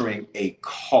answering a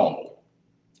call.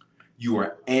 You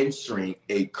are answering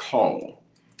a call.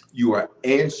 You are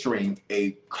answering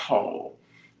a call.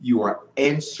 You are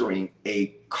answering a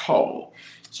call.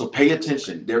 So pay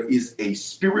attention. There is a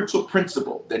spiritual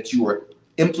principle that you are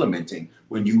implementing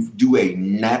when you do a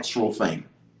natural thing.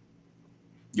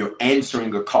 You're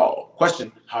answering a call. Question,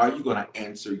 how are you going to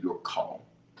answer your call?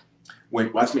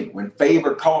 Watch me. When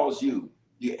favor calls you,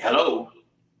 hello?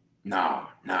 No.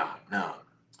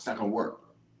 It's not going to work.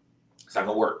 It's not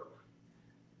going to work.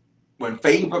 When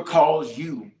favor calls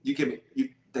you,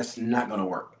 that's not going to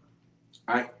work.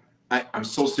 All right? I'm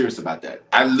so serious about that.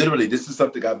 This is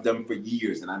something I've done for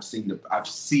years, and I've seen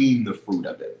the fruit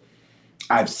of it.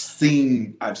 I've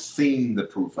seen the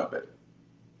proof of it.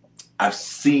 I've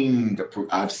seen the proof.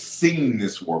 I've seen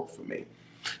this work for me.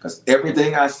 Because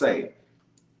everything I say,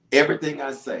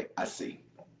 I see.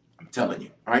 I'm telling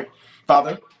you. All right.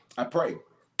 Father, I pray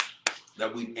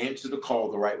that we answer the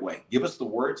call the right way. Give us the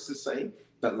words to say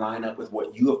that line up with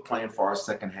what you have planned for our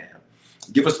second half.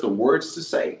 Give us the words to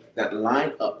say that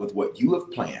line up with what you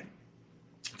have planned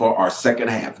for our second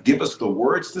half. Give us the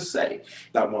words to say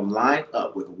that will line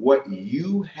up with what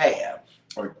you have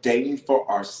ordained for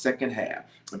our second half.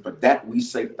 And for that, we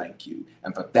say thank you.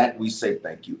 And for that, we say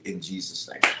thank you in Jesus'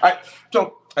 name. All right.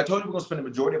 So I told you we're going to spend the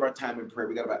majority of our time in prayer.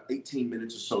 We got about 18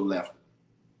 minutes or so left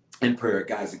in prayer.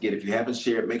 Guys, again, if you haven't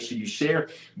shared, make sure you share.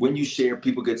 When you share,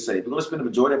 people get saved. We're going to spend the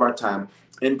majority of our time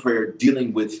in prayer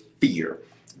dealing with fear.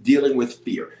 Dealing with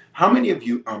fear. How many of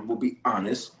you will be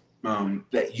honest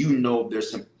that you know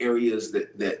there's some areas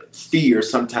that fear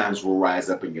sometimes will rise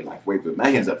up in your life. Wave my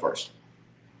hands up first.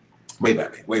 Wave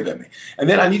at me, wave at me. And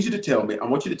then I want you to tell me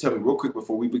real quick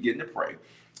before we begin to pray.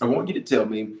 I want you to tell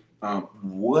me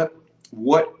what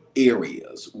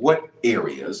areas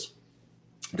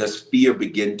does fear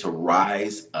begin to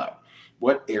rise up?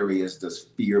 What areas does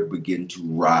fear begin to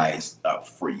rise up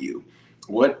for you?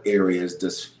 What areas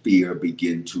does fear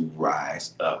begin to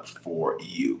rise up for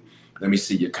you? Let me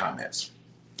see your comments.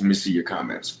 I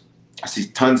see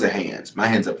tons of hands. My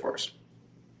hands up first.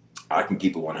 I can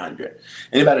keep it 100.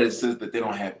 Anybody that says that they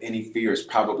don't have any fear is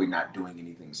probably not doing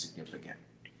anything significant.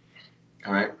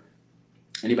 All right?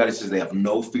 Anybody that says they have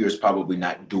no fear is probably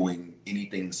not doing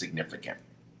anything significant.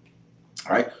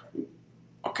 All right?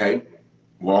 Okay.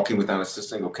 Walking without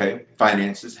assisting. Okay.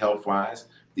 Finances, health-wise,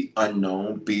 the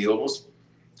unknown, bills.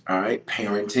 All right.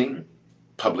 Parenting,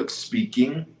 public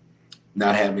speaking,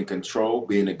 not having control,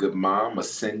 being a good mom,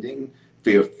 ascending,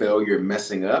 fear of failure,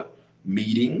 messing up,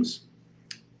 meetings,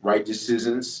 right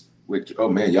decisions, which, oh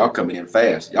man, y'all coming in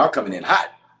fast. Y'all coming in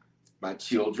hot. My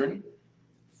children,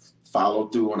 follow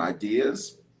through on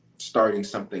ideas, starting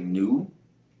something new,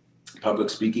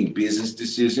 public speaking, business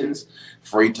decisions,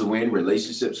 afraid to win,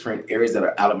 relationships, friend, areas that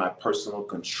are out of my personal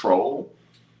control.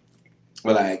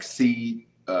 Will I exceed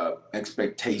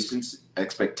expectations,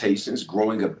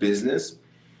 growing a business,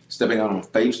 stepping out on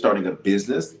faith, starting a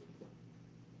business.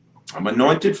 I'm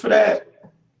anointed for that.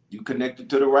 You connected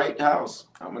to the right house.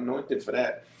 I'm anointed for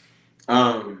that.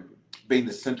 Being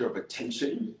the center of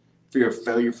attention, fear of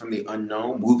failure from the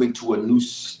unknown, moving to a new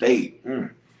state,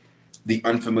 the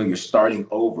unfamiliar, starting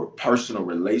over, personal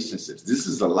relationships. This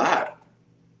is a lot.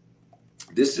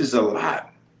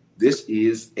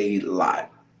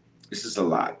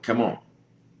 Come on.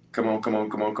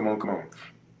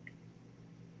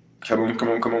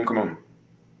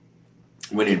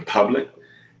 When in public,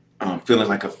 feeling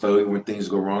like a failure when things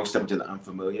go wrong, stepping to the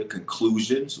unfamiliar,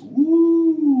 conclusions.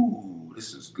 Ooh,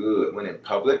 this is good. When in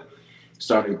public,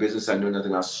 starting a business I know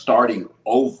nothing about, starting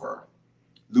over,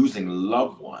 losing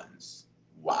loved ones.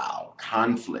 Wow.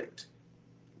 Conflict.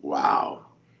 Wow.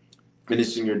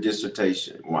 Finishing your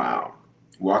dissertation. Wow.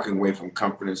 Walking away from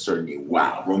comfort and certainty.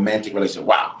 Wow. Romantic relationship.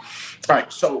 Wow. All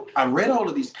right. So I read all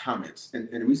of these comments. And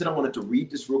the reason I wanted to read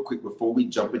this real quick before we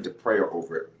jump into prayer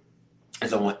over it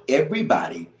is I want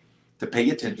everybody to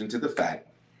pay attention to the fact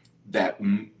that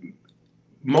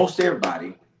most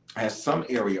everybody has some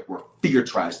area where fear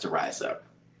tries to rise up.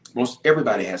 Most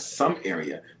everybody has some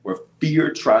area where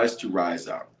fear tries to rise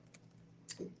up.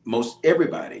 Most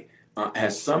everybody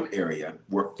has some area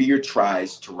where fear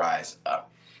tries to rise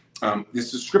up.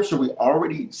 This is scripture, we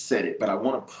already said it, but I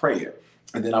want to pray it.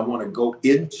 And then I want to go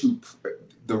into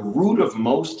the root of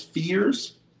most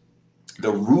fears.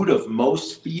 The root of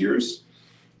most fears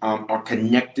are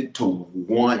connected to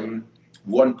one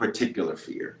particular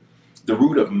fear. The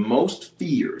root of most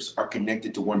fears are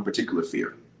connected to one particular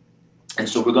fear. And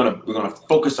so we're gonna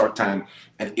focus our time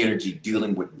and energy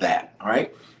dealing with that. All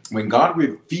right. When God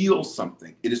reveals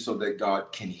something, it is so that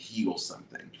God can heal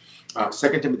something.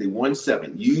 2 Timothy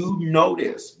 1:7. You know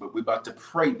this, but we're about to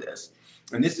pray this.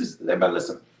 And this is, everybody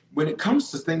listen, when it comes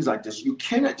to things like this, you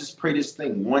cannot just pray this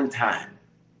thing one time.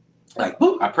 Like,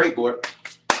 boop, I prayed for it,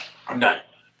 I'm done.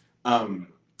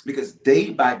 Because day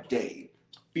by day,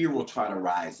 fear will try to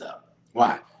rise up.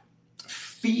 Why?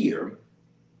 Fear,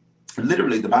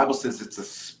 literally, the Bible says it's a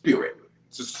spirit.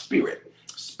 It's a spirit.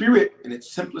 Spirit, in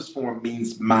its simplest form,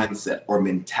 means mindset or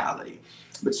mentality.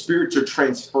 But spirits are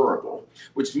transferable,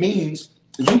 which means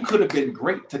you could have been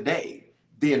great today,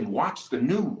 then watch the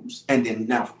news, and then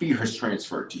now fear has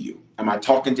transferred to you. Am I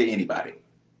talking to anybody?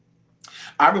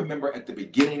 I remember at the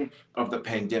beginning of the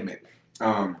pandemic,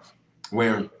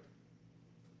 where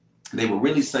they were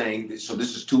really saying, so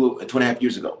this is 2.5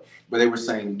 years ago, where they were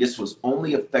saying this was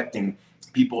only affecting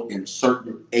people in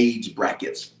certain age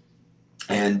brackets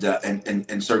and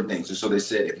certain things. And so they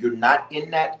said, if you're not in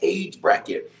that age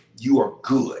bracket, you are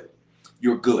good.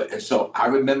 You're good. And so I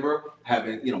remember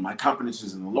having, my confidence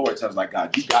is in the Lord. So I was like,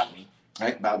 God, you got me.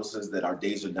 Right? The Bible says that our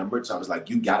days are numbered. So I was like,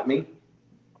 you got me.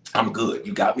 I'm good.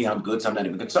 You got me. I'm good. So I'm not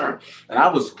even concerned. And I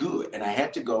was good. And I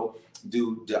had to go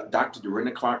do Dr.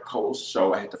 Dorinda Clark Cole's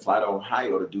show. I had to fly to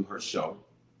Ohio to do her show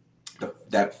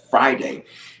that Friday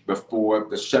before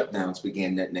the shutdowns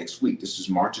began that next week. This is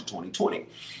March of 2020.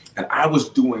 And I was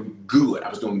doing good. I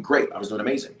was doing great. I was doing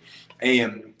amazing.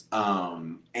 And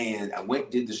I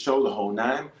did the show the whole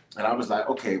nine. And I was like,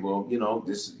 okay, well,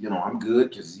 this, I'm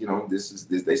good. Cause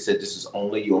they said you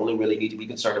only really need to be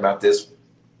concerned about this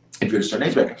if you're a certain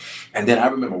age bracket. And then I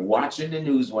remember watching the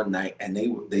news one night, and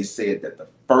they said that the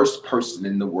first person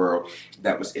in the world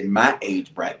that was in my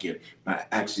age bracket,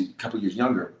 actually a couple years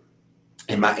younger,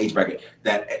 in my age bracket,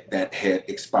 that had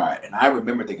expired. And I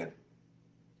remember thinking,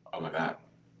 oh my God.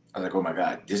 I was like, oh my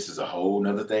God, this is a whole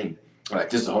nother thing. Like,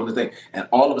 this is a whole other thing. And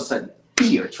all of a sudden,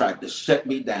 fear tried to shut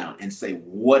me down and say,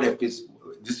 what if this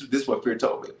is what fear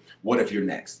told me. What if you're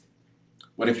next?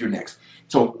 What if you're next?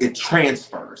 So it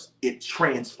transfers. It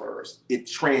transfers. It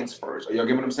transfers. Are y'all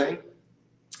getting what I'm saying?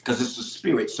 Because it's a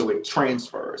spirit, so it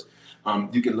transfers.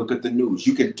 You can look at the news.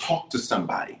 You can talk to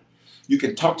somebody. You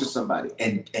can talk to somebody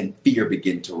and fear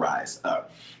begin to rise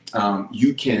up.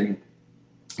 You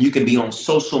can be on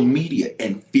social media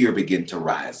and fear begin to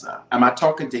rise up. Am I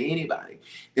talking to anybody?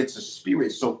 It's a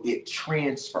spirit, so it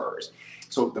transfers.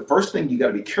 So the first thing you got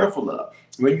to be careful of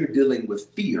when you're dealing with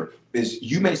fear is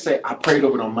you may say, I prayed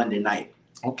over it on Monday night.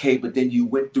 Okay, but then you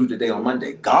went through the day on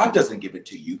Monday. God doesn't give it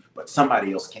to you, but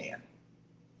somebody else can.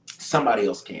 Somebody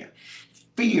else can.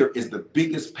 Fear is the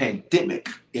biggest pandemic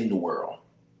in the world.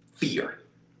 Fear.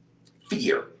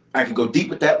 Fear. I can go deep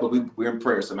with that, but we're in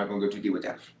prayer, so I'm not going to go too deep with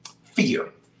that.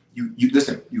 Fear. You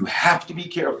listen, you have to be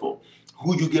careful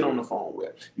who you get on the phone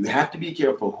with. You have to be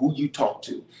careful who you talk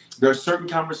to. There are certain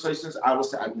conversations I will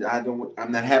say, I'm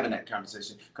not having that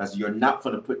conversation because you're not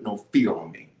going to put no fear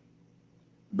on me.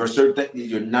 There's certain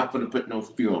things you're not going to put no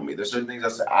fear on me. There's certain things I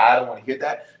say, I don't want to hear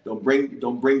that. Don't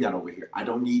bring that over here. I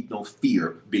don't need no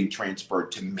fear being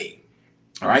transferred to me.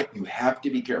 All right, you have to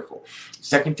be careful.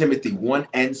 2 Timothy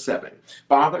 1:7.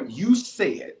 Father, you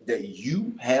said that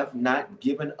you have not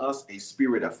given us a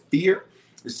spirit of fear.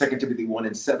 2 Timothy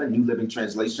 1:7, New Living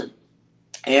Translation,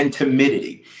 and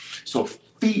timidity. So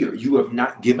fear, you have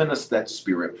not given us that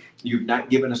spirit. You've not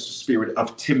given us the spirit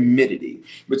of timidity,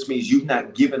 which means you've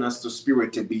not given us the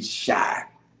spirit to be shy.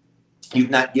 You've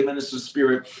not given us the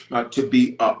spirit to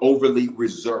be overly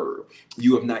reserved.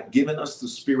 You have not given us the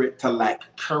spirit to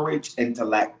lack courage and to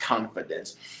lack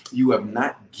confidence. You have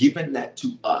not given that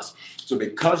to us. So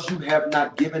because you have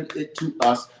not given it to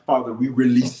us, Father, we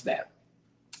release that.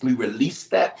 We release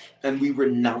that and we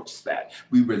renounce that.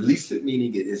 We release it,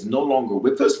 meaning it is no longer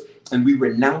with us, and we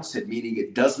renounce it, meaning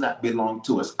it does not belong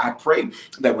to us. I pray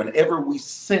that whenever we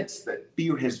sense that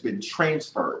fear has been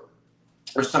transferred,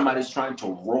 or somebody's trying to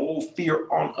roll fear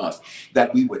on us,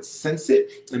 that we would sense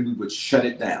it and we would shut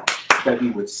it down, that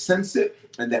we would sense it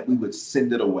and that we would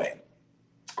send it away.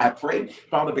 I pray,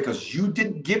 Father, because you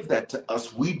didn't give that to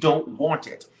us, we don't want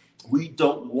it. We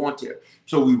don't want it.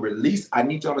 So we release, I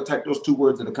need y'all to type those two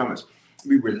words in the comments.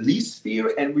 We release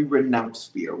fear and we renounce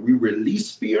fear. We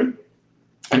release fear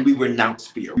and we renounce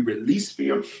fear. We release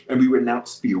fear and we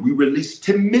renounce fear. We release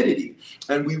timidity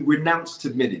and we renounce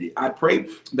timidity. I pray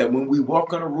that when we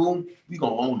walk in a room, we're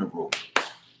going to own the room.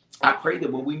 I pray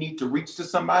that when we need to reach to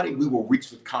somebody, we will reach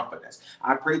with confidence.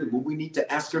 I pray that when we need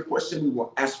to ask a question, we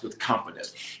will ask with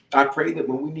confidence. I pray that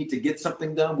when we need to get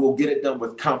something done, we'll get it done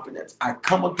with confidence. I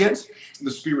come against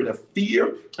the spirit of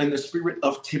fear and the spirit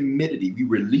of timidity. We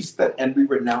release that and we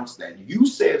renounce that. You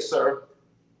said, sir,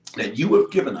 that you have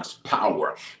given us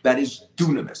power. That is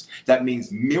dunamis. That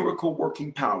means miracle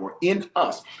working power. In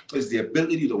us is the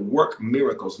ability to work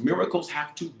miracles. Miracles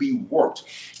have to be worked.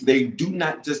 They do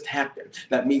not just happen.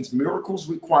 That means miracles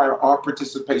require our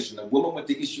participation. The woman with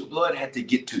the issue of blood had to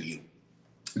get to you.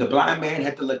 The blind man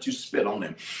had to let you spit on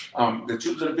him. The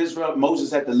children of Israel,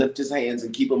 Moses had to lift his hands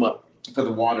and keep them up for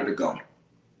the water to go.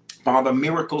 Father,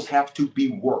 miracles have to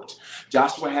be worked.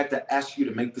 Joshua had to ask you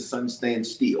to make the sun stand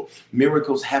still.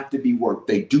 Miracles have to be worked.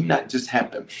 They do not just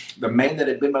happen. The man that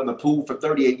had been by the pool for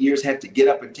 38 years had to get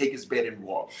up and take his bed and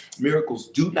walk. Miracles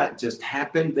do not just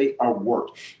happen. They are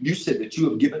worked. You said that you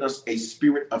have given us a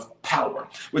spirit of power,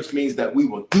 which means that we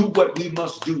will do what we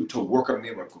must do to work a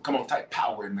miracle. Come on, type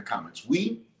power in the comments.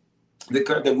 We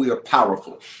declare that we are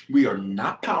powerful. We are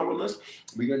not powerless.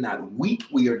 We are not weak.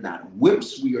 We are not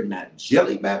wimps. We are not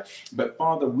jellyback. But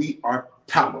Father, we are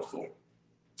powerful.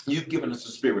 You've given us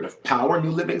a spirit of power, New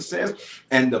Living says,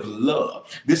 and of love.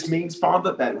 This means,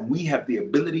 Father, that we have the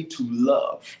ability to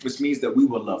love. This means that we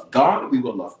will love God, we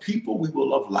will love people, we will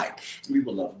love life. We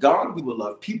will love God, we will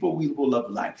love people, we will love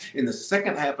life. In the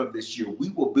second half of this year, we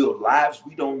will build lives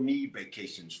we don't need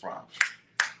vacations from.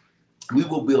 We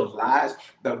will build lives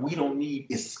that we don't need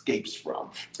escapes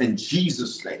from. In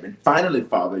Jesus' name. And finally,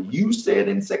 Father, you said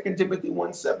in 2 Timothy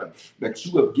 1:7 that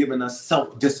you have given us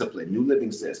self-discipline. New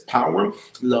Living says power,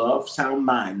 love, sound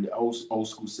mind. Old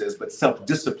school says, but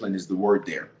self-discipline is the word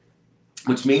there.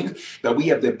 which means that we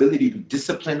have the ability to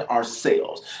discipline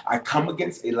ourselves. I come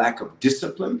against a lack of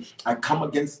discipline. I come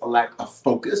against a lack of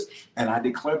focus. And I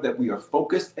declare that we are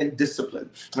focused and disciplined.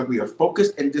 That we are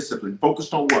focused and disciplined.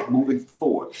 Focused on what? Moving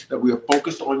forward. That we are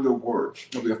focused on your word.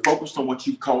 That we are focused on what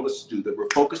you've called us to do. That we're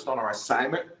focused on our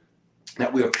assignment.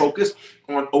 That we are focused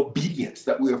on obedience,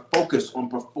 that we are focused on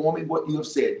performing what you have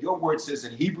said. Your word says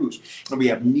in Hebrews that we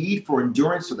have need for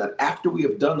endurance so that after we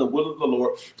have done the will of the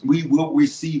Lord, we will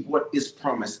receive what is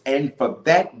promised. And for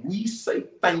that, we say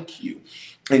thank you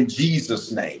in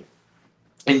Jesus' name.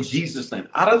 In Jesus' name.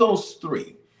 Out of those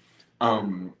three,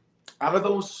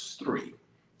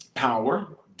 power,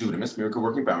 dunamis, miracle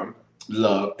working power,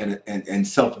 love, and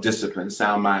self-discipline,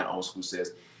 sound mind, old school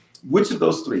says, which of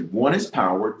those three? One is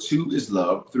power, two is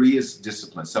love, three is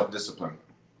discipline, self-discipline.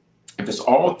 If it's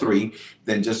all three,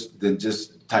 then just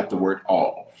type the word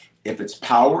all. If it's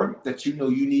power that you know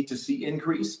you need to see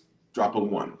increase, drop a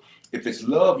 1. If it's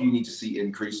love you need to see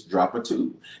increase, drop a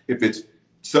 2. If it's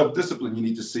self-discipline you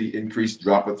need to see increase,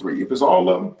 drop a 3. If it's all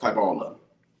of them, type all of them.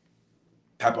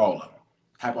 Type all of them.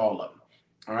 Type all of them.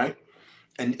 All right?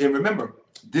 And remember,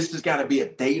 this has got to be a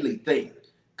daily thing.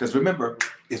 Because remember,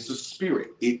 it's a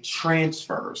spirit. It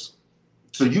transfers.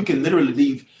 So you can literally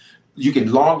leave. You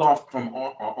can log off from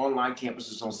our online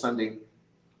campuses on Sunday.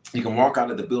 You can walk out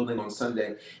of the building on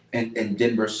Sunday in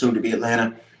Denver, soon to be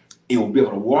Atlanta. You will be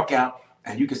able to walk out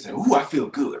and you can say, ooh, I feel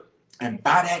good. And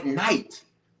by that night,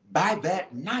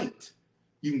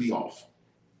 you can be off.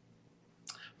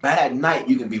 By that night,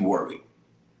 you can be worried.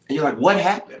 And you're like, what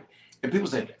happened? And people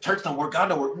say, church don't work, God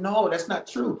don't work. No, that's not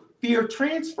true. Fear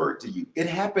transferred to you. It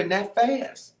happened that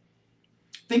fast.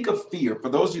 Think of fear. For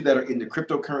those of you that are into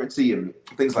cryptocurrency and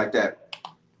things like that,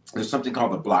 there's something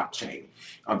called the blockchain.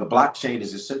 The blockchain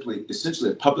is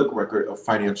essentially a public record of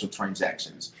financial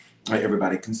transactions.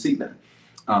 Everybody can see them.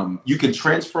 You can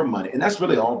transfer money, and that's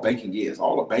really all banking is.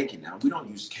 All of banking now. We don't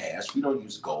use cash. We don't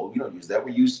use gold. We don't use that.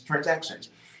 We use transactions.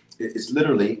 It's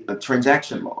literally a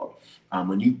transaction log.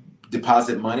 When you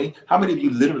deposit money, how many of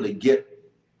you literally get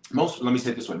let me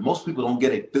say it this way, most people don't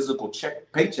get a physical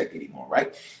paycheck anymore,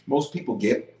 right? Most people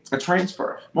get a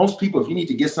transfer. Most people, if you need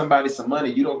to get somebody some money,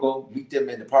 you don't go meet them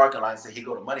in the parking lot and say, hey,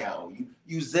 go the money I owe you.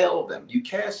 You Zelle them, you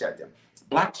cash at them.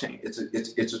 Blockchain,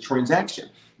 it's a transaction.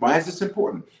 Why is this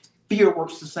important? Fear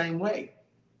works the same way.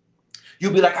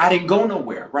 You'll be like, I didn't go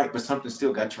nowhere, right? But something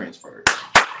still got transferred.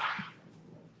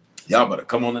 Y'all better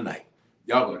come on tonight.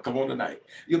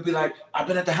 You'll be like, I've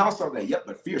been at the house all day. Yep,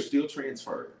 but fear still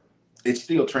transferred. It's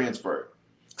still transferred.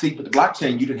 See, but the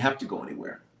blockchain, you didn't have to go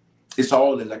anywhere. It's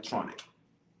all electronic.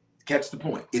 Catch the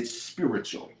point. It's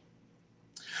spiritual.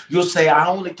 You'll say, I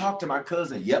only talked to my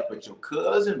cousin. Yep, but your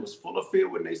cousin was full of fear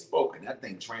when they spoke, and that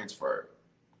thing transferred.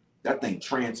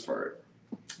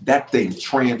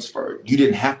 You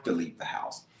didn't have to leave the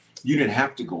house. You didn't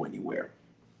have to go anywhere.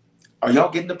 Are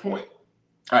y'all getting the point?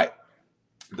 All right.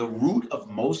 The root of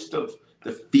most of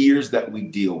the fears that we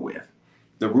deal with,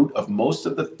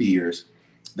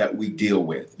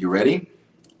 you ready?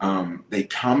 They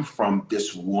come from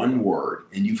this one word.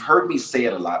 And you've heard me say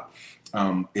it a lot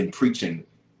in preaching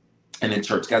and in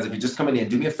church. Guys, if you're just coming in,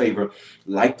 do me a favor,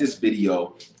 like this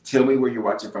video, tell me where you're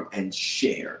watching from, and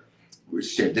share.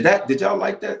 Did y'all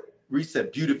like that?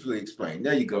 Reset, beautifully explained.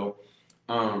 There you go.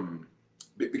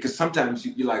 Because sometimes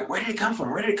you're like, where did it come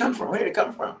from?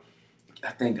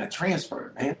 That thing got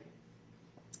transferred, man.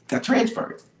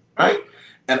 Right?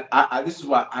 And this is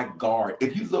why I guard.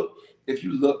 If you look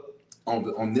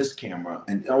on this camera,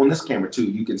 and on this camera too,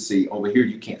 you can see over here.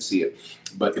 You can't see it,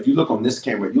 but if you look on this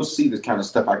camera, you'll see the kind of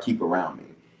stuff I keep around me.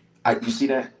 You see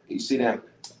that?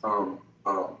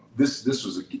 This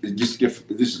was a gift.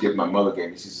 This is a gift my mother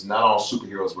gave me. She says, "Not all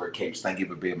superheroes wear capes. Thank you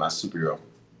for being my superhero."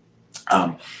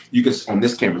 You can on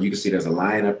this camera, you can see there's a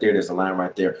line up there. There's a line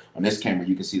right there. On this camera,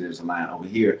 you can see there's a line over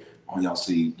here. Oh, you don't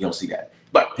see that.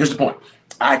 But here's the point.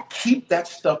 I keep that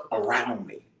stuff around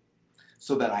me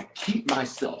so that I keep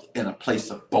myself in a place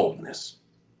of boldness.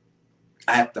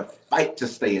 I have to fight to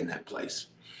stay in that place.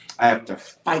 Y'all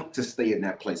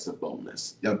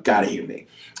gotta hear me.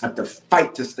 I have to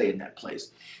fight to stay in that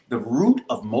place. The root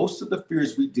of most of the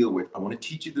fears we deal with, I want to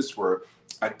teach you this word,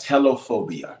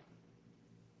 atelophobia.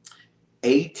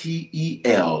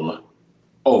 atelophobia.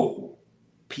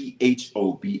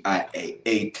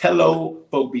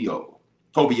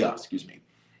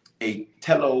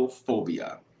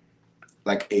 Atelophobia.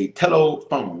 Like a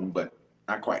telephone, but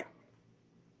not quite.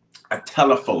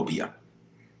 Atelophobia.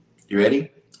 You ready?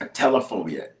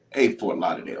 Atelophobia. A Fort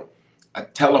Lauderdale.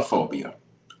 Atelophobia.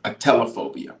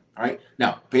 All right.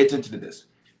 Now, pay attention to this.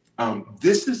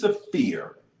 This is a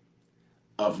fear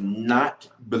of not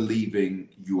believing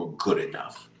you are good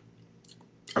enough,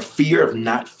 a fear of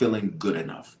not feeling good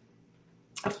enough,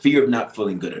 a fear of not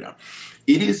feeling good enough.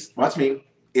 It is, watch me,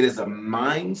 it is a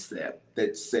mindset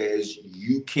that says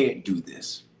you can't do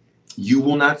this. You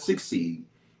will not succeed.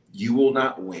 You will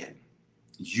not win.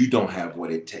 You don't have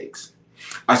what it takes.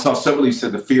 I saw somebody who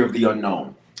said the fear of the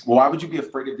unknown. Well, why would you be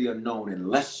afraid of the unknown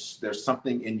unless there's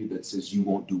something in you that says you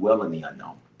won't do well in the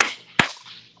unknown?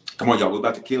 Come on, y'all. We're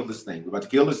about to kill this thing. We're about to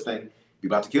kill this thing. We're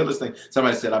about to kill this thing.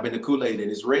 Somebody said, I'm in the Kool-Aid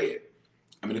and it's red.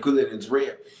 I'm in the Kool-Aid and it's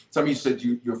red. Some of you said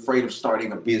you're afraid of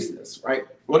starting a business, right?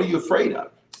 What are you afraid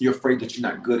of? You're afraid that you're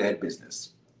not good at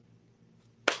business.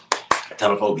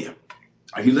 Telephobia.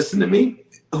 Are you listening to me?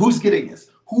 Who's getting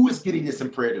this? Who is getting this in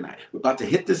prayer tonight? We're about to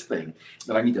hit this thing,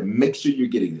 but I need to make sure you're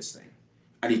getting this thing.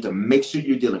 I need to make sure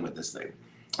you're dealing with this thing.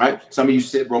 All right? Some of you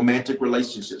said romantic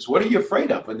relationships. What are you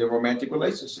afraid of in the romantic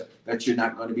relationship? That you're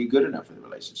not going to be good enough in the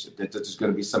relationship. That there's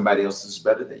going to be somebody else that's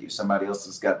better than you. Somebody else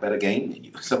that's got better game than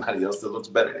you. Somebody else that looks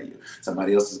better than you.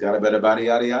 Somebody else has got a better body,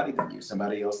 yada, yada than you.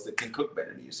 Somebody else that can cook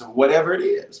better than you. So whatever it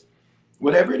is,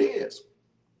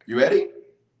 you ready?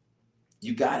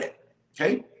 You got it.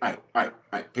 Okay? All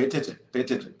right. Pay attention.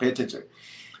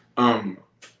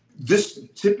 This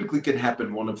typically can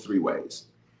happen one of three ways.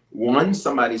 One,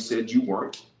 somebody said you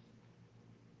weren't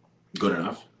good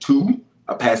enough. Two,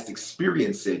 a past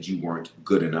experience said you weren't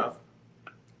good enough.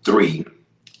 Three,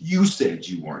 you said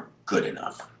you weren't good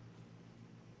enough.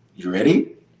 You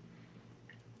ready?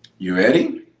 You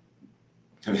ready?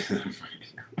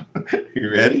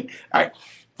 You ready? All right.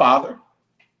 Father,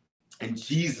 in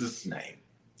Jesus' name,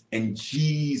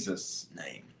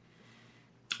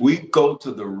 we go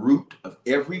to the root of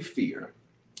every fear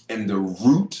and the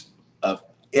root of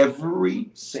every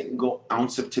single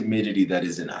ounce of timidity that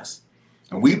is in us.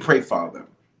 And we pray, Father,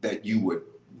 that you would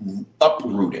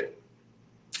uproot it.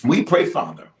 We pray,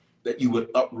 Father, that you would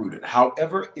uproot it.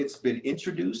 However it's been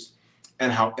introduced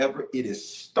and however it is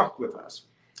stuck with us,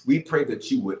 we pray that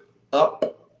you would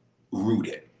uproot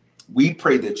it. We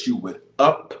pray that you would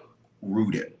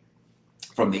uproot it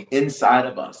from the inside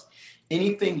of us.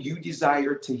 Anything you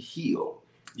desire to heal,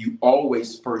 you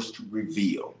always first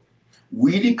reveal.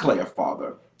 We declare,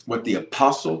 Father, what the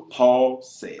Apostle Paul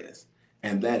says,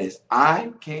 and that is,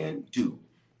 I can do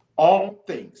all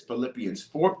things, Philippians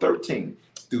 4:13,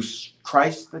 through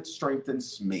Christ that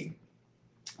strengthens me.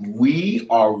 We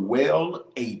are well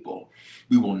able.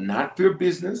 We will not fear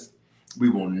business. We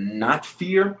will not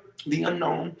fear the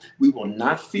unknown. We will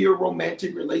not fear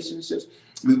romantic relationships.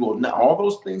 We will not, all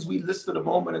those things we listed a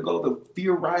moment ago, the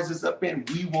fear rises up in,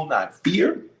 we will not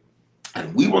fear.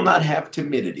 And we will not have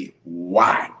timidity.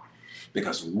 Why?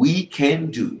 Because we can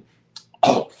do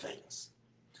all things.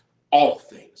 All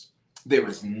things. There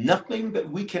is nothing that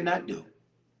we cannot do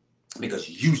because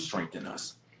you strengthen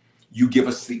us. You give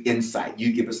us the insight.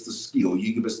 You give us the skill.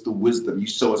 You give us the wisdom. You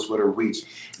show us where to reach.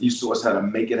 You show us how to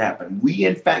make it happen. We,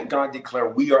 in fact, God, declare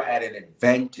we are at an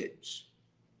advantage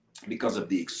because of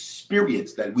the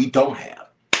experience that we don't have.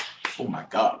 Oh, my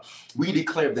God. We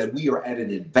declare that we are at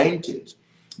an advantage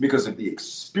because of the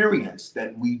experience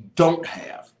that we don't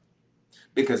have.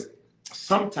 Because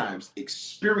sometimes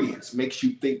experience makes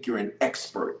you think you're an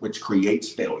expert, which creates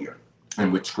failure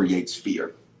and which creates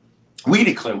fear. We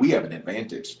declare we have an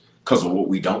advantage because of what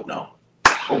we don't know.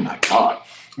 Oh my God.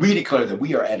 We declare that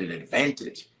we are at an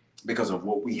advantage because of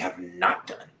what we have not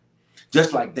done.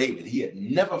 Just like David, he had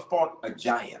never fought a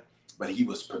giant, but he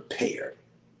was prepared.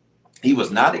 He was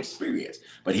not experienced,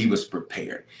 but he was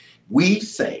prepared. We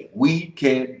say we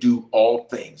can do all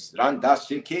things. We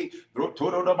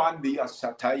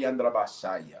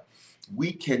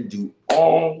can do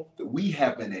all. We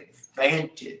have an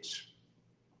advantage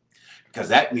because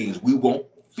that means we won't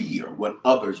fear what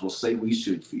others will say we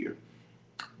should fear.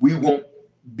 We won't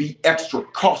be extra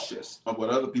cautious of what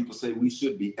other people say we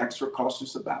should be extra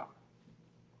cautious about.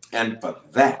 And for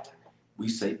that, we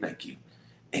say thank you.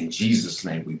 In Jesus'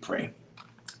 name we pray.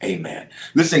 Amen.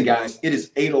 Listen, guys, it is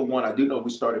 8:01. I do know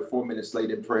we started 4 minutes late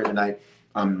in prayer tonight.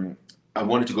 I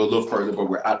wanted to go a little further, but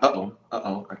we're out.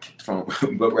 I kicked the phone,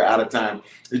 but we're out of time.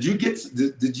 Do you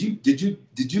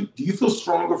feel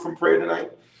stronger from prayer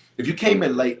tonight? If you came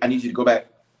in late, I need you to go back,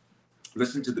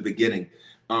 listen to the beginning.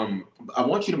 I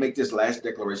want you to make this last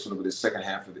declaration over the second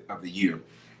half of the year.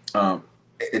 And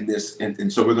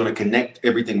so we're going to connect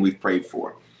everything we've prayed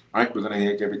for. All right, we're going to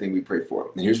connect everything we pray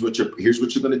for. And here's what you're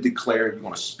going to declare. You're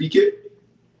going to speak it.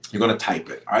 You're going to type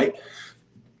it. All right.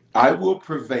 I will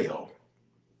prevail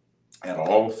at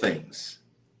all things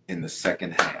in the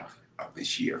second half of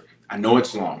this year. I know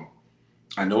it's long.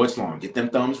 Get them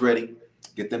thumbs ready.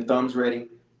 Get that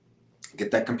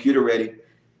computer ready.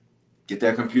 Get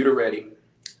that computer ready.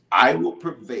 I will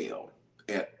prevail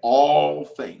at all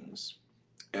things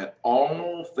in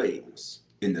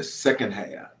the second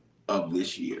half of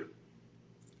this year.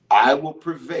 I will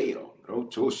prevail,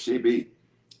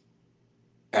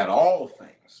 at all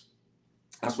things.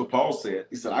 That's what Paul said.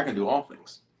 He said, I can do all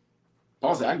things.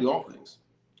 Paul said, I can do all things.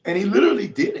 And he literally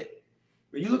did it.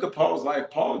 When you look at Paul's life,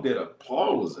 Paul did a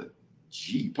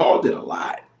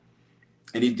lot.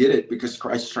 And he did it because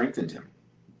Christ strengthened him.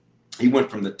 He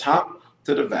went from the top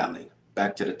to the valley,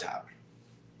 back to the top.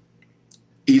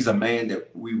 He's a man that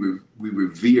we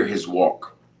revere his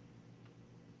walk.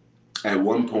 At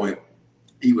one point,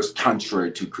 he was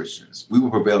contrary to Christians. We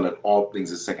will prevail at all things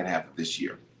the second half of this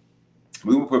year.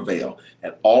 We will prevail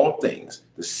at all things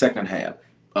the second half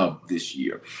of this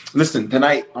year. Listen,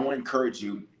 tonight, I want to encourage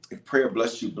you. If prayer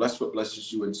bless you, bless what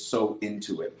blesses you, and sow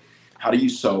into it. How do you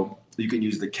sow? You can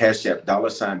use the Cash App,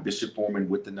 $ Bishop Foreman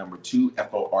with the number 2,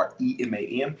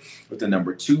 Foreman with the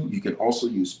number 2. You can also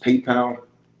use PayPal,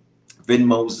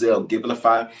 Venmo, Zelle,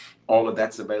 Givelify. All of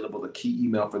that's available. The key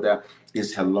email for that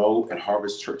is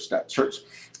hello@harvestchurch.church.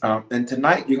 And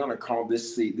tonight, you're going to call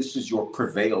this seed. This is your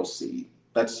prevail seed.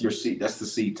 That's your seed. That's the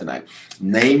seed tonight.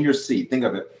 Name your seed. Think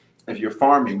of it. If you're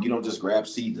farming, you don't just grab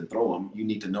seeds and throw them. You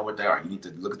need to know what they are. You need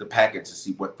to look at the package to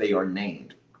see what they are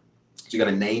named. So you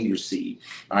got to name your seed.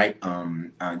 All right.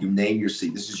 You name your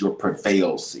seed. This is your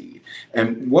prevail seed.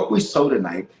 And what we sow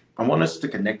tonight, I want us to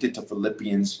connect it to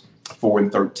Philippians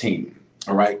 4:13.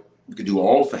 All right. We can do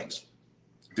all things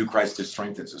through Christ that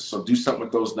strengthens us. So do something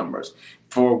with those numbers.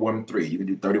 413. You can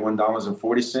do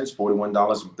 $31.40,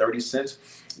 $41.30.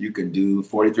 You can do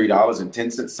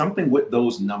 $43.10. Something with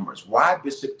those numbers. Why,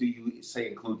 Bishop, do you say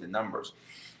include the numbers?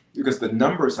 Because the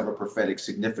numbers have a prophetic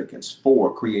significance.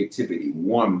 4, creativity.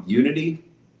 1, unity.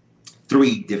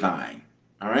 3, divine.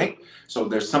 All right. So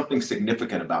there's something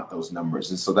significant about those numbers.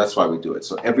 And so that's why we do it.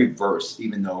 So every verse,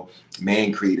 even though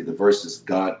man created the verses,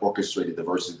 God orchestrated the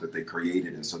verses that they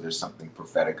created. And so there's something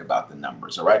prophetic about the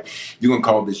numbers. All right. You're going to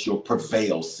call this your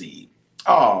prevail seed.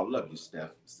 Oh, love you,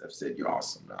 Steph. Steph said you're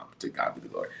awesome. Now, to God be the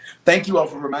glory. Thank you all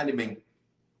for reminding me.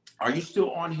 Are you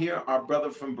still on here? Our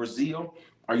brother from Brazil.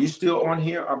 Are you still on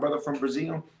here? Our brother from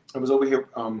Brazil. I was over here.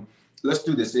 Let's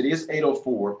do this. It is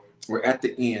 8:04. We're at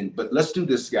the end, but let's do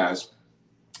this, guys.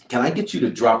 Can I get you to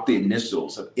drop the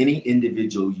initials of any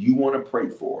individual you want to pray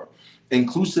for,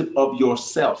 inclusive of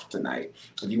yourself tonight?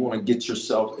 If you want to get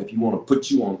yourself, if you want to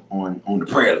put you on the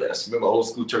prayer list. Remember, old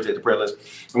school church had the prayer list.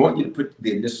 I want you to put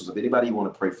the initials of anybody you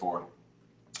want to pray for,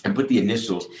 and put the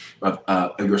initials of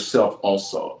yourself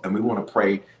also. And we want to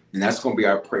pray, and that's going to be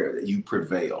our prayer, that you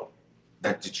prevail.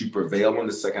 That you prevail in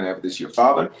the second half of this year.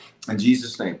 Father, in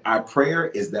Jesus' name, our prayer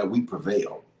is that we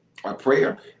prevail. Our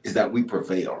prayer is that we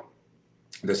prevail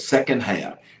the second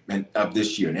half of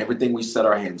this year and everything we set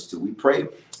our hands to. We pray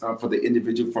for the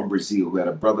individual from Brazil who had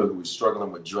a brother who was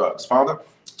struggling with drugs. Father,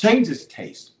 change his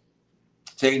taste,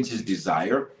 change his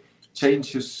desire,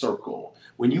 change his circle.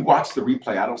 When you watch the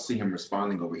replay, I don't see him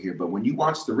responding over here, but when you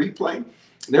watch the replay,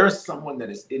 there is someone that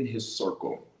is in his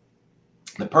circle.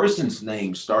 The person's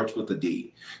name starts with a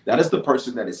D. That is the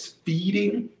person that is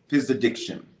feeding his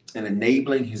addiction and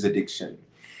enabling his addiction.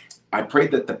 I pray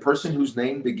that the person whose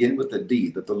name begins with a D,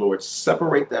 that the Lord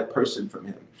separate that person from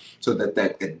him so that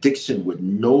that addiction would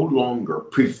no longer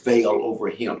prevail over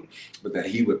him, but that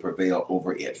he would prevail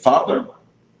over it. Father,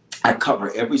 I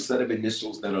cover every set of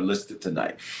initials that are listed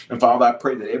tonight. And Father, I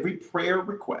pray that every prayer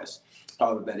request,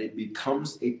 Father, that it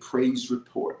becomes a praise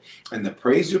report. And the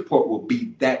praise report will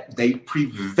be that they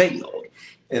prevailed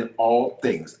in all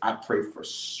things. I pray for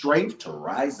strength to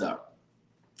rise up.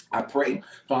 I pray,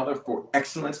 Father, for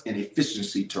excellence and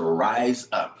efficiency to rise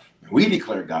up. We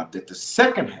declare, God, that the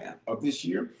second half of this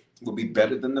year will be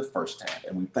better than the first half.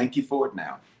 And we thank you for it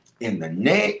now. In the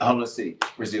name, let's see,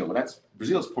 Brazil. Well,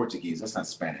 Brazil's Portuguese. That's not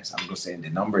Spanish. I'm going to say in the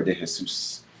nombre de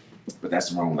Jesus, but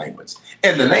that's the wrong language.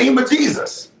 In the name of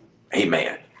Jesus,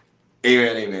 amen.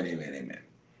 Amen, amen, amen, amen.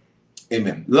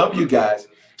 Amen. Love you guys.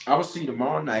 I will see you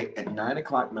tomorrow night at 9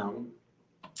 o'clock Mountain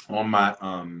on my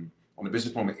on the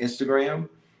Bishop Foreman Instagram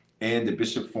and the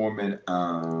Bishop Foreman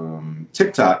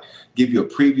TikTok. Give you a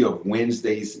preview of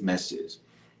Wednesday's message.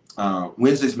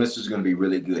 Wednesday's message is going to be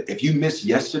really good. If you missed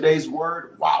yesterday's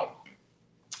word, wow,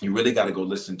 you really got to go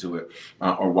listen to it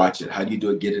or watch it. How do you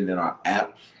do it? Get it in our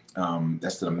app.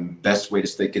 That's the best way to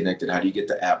stay connected. How do you get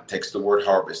the app? Text the word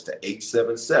harvest to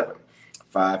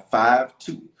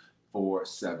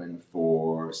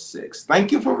 877-552-4746.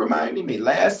 Thank you for reminding me.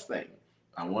 Last thing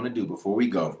I want to do before we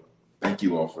go. Thank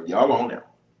you all for y'all on there.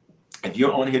 If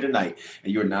you're on here tonight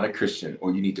and you're not a Christian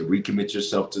or you need to recommit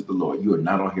yourself to the Lord, you are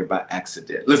not on here by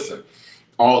accident. Listen,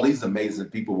 all these amazing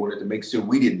people wanted to make sure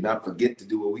we did not forget to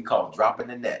do what we call dropping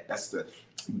the net. That's the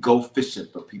go fishing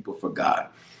for people for God.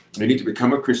 You need to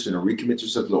become a Christian or recommit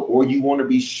yourself to the Lord, or you want to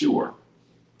be sure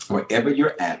wherever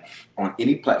you're at on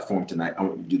any platform tonight. I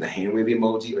want you to do the hand wave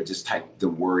emoji or just type the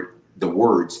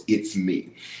words, it's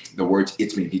me. The words,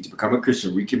 it's me. You need to become a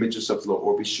Christian, recommit yourself to the Lord,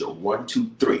 or be sure. 1,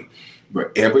 2, 3.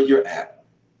 Wherever you're at,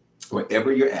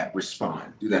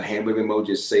 respond. Do that hand wave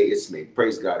emoji, say it's me.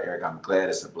 Praise God, Eric. I'm glad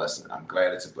it's a blessing. I'm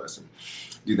glad it's a blessing.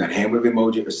 Do that hand wave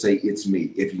emoji or say it's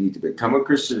me. If you need to become a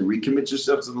Christian, recommit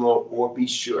yourself to the Lord, or be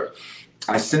sure.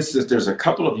 I sense that there's a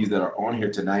couple of you that are on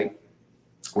here tonight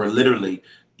where literally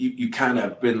you kind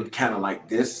of been kind of like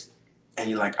this, and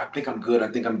you're like, I think I'm good. I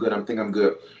think I'm good. I think I'm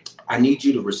good. I need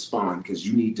you to respond because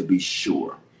you need to be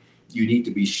sure. You need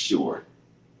to be sure.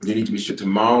 You need to be sure.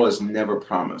 Tomorrow is never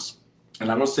promised.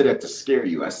 And I don't say that to scare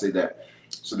you. I say that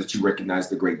so that you recognize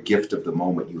the great gift of the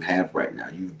moment you have right now.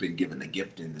 You've been given a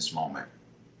gift in this moment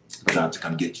for God to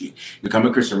come get you. Become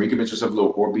a Christian, recommit yourself to the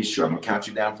Lord, or be sure. I'm going to count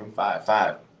you down from 5.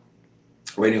 5.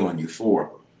 Waiting on you.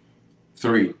 4,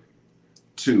 3,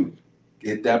 2.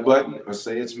 Hit that button or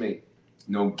say it's me.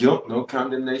 No guilt, no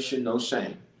condemnation, no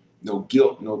shame. No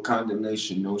guilt, no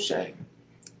condemnation, no shame.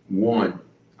 1.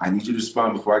 I need you to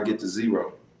respond before I get to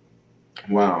 0.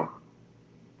 Wow.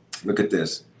 Look at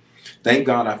this. Thank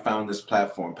God I found this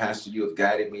platform. Pastor, you have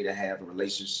guided me to have a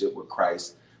relationship with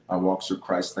Christ. I walk through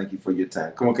Christ. Thank you for your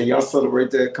time. Come on, can y'all celebrate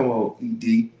that? Come on,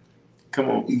 ED. Come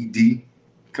on, ED.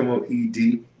 Come on,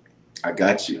 ED. I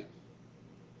got you.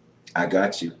 I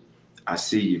got you. I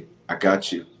see you. I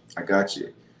got you. I got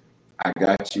you. I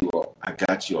got you all. I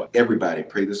got you all. Everybody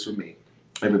pray this for me.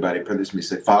 Everybody pray this for me.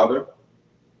 Say, Father,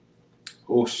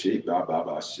 oh shit, blah, blah,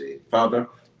 blah, shit. Father,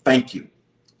 thank you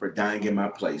for dying in my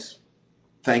place.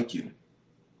 Thank you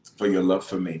for your love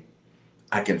for me.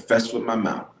 I confess with my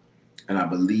mouth and I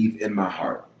believe in my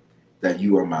heart that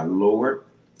you are my Lord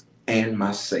and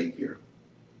my Savior.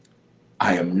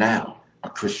 I am now a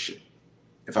Christian.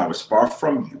 If I was far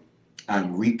from you,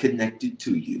 I'm reconnected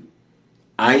to you.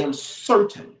 I am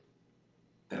certain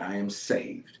that I am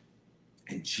saved.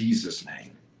 In Jesus'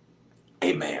 name,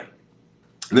 amen.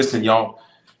 Listen, y'all,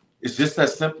 it's just that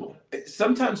simple.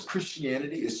 Sometimes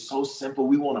Christianity is so simple,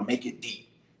 we want to make it deep.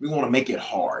 We want to make it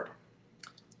hard.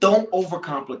 Don't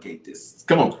overcomplicate this.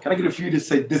 Come on, can I get a few to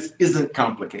say this isn't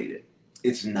complicated?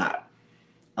 It's not.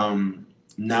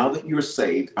 Now that you're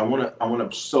saved, I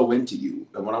want to sow into you.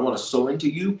 And what I want to sow into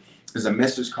you is a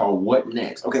message called What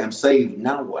Next? Okay, I'm saved,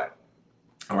 now what?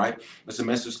 All right, it's a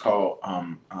message called,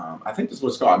 I think this is what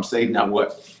it's called, I'm saved, now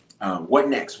what? What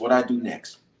next? What I do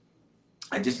next?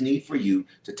 I just need for you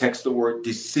to text the word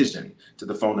decision to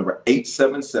the phone number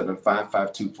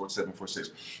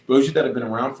 877-552-4746. Those of you that have been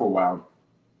around for a while,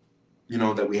 you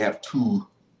know that we have 2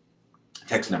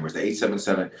 text numbers. The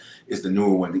 877 is the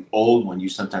newer one. The old one you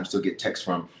sometimes still get text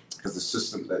from because the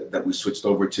system that we switched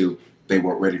over to, they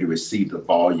weren't ready to receive the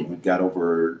volume. We've got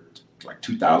over like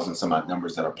 2,000 some odd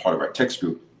numbers that are part of our text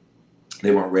group.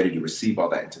 They weren't ready to receive all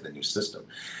that into the new system.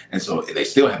 And so they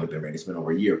still haven't been ready. It's been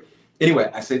over a year.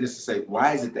 Anyway, I say this to say,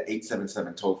 why is it the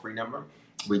 877 toll-free number?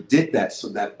 We did that so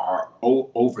that our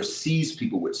overseas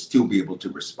people would still be able to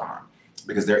respond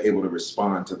because they're able to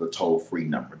respond to the toll-free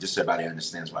number. Just so everybody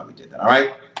understands why we did that, all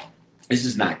right? This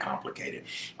is not complicated.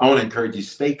 I want to encourage you,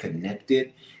 stay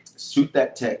connected. Shoot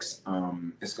that text.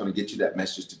 It's going to get you that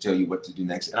message to tell you what to do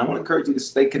next. And I want to encourage you to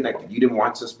stay connected. You didn't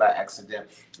watch us by accident.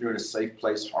 You're in a safe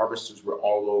place. Harvesters were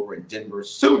all over in Denver,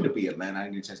 soon to be Atlanta. I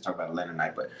didn't get a chance to talk about Atlanta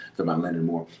tonight, but talk about Atlanta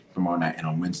more tomorrow night and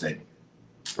on Wednesday.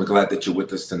 We're glad that you're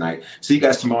with us tonight. See you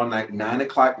guys tomorrow night, 9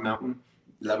 o'clock Mountain,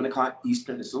 11 o'clock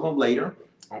Eastern. It's a little later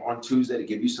on Tuesday to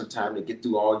give you some time to get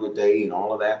through all your day and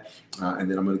all of that. And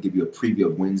then I'm going to give you a preview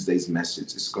of Wednesday's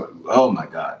message. It's going, oh my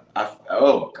God.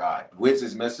 Oh God.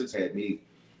 Wednesday's message had me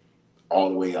all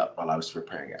the way up while I was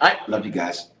preparing it. All right. Love you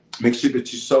guys. Make sure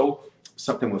that you sow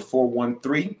something with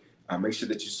 413. Make sure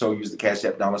that you sow, use the Cash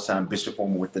App $ Bishop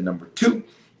Foreman with the number 2.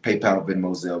 PayPal,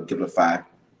 Venmo, Zelle, Givelify.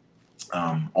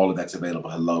 All of that's available.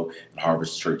 Hello at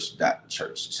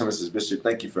harvestchurch.church. Someone says, Bishop,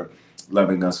 thank you for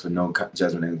loving us for no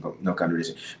judgment and no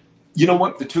condemnation. You know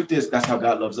what? The truth is, that's how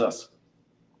God loves us.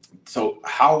 So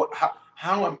how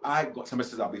am I going? Somebody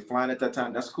says, I'll be flying at that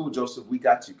time. That's cool, Joseph. We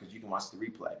got you because you can watch the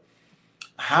replay.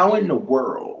 How in the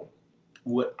world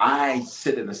would I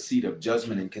sit in a seat of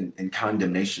judgment and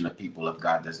condemnation of people if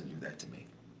God doesn't do that to me?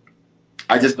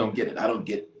 I just don't get it. I don't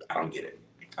get it. I don't get it.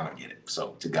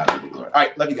 So to God be the glory. All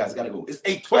right, love you guys. Gotta go. It's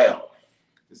 8:12.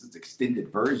 This is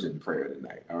extended version prayer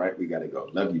tonight. All right, we gotta go.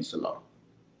 Love you. Shalom.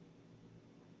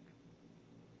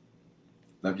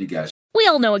 Love you guys. We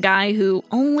all know a guy who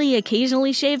only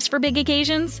occasionally shaves for big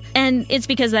occasions, and it's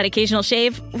because that occasional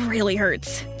shave really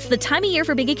hurts. It's the time of year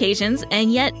for big occasions,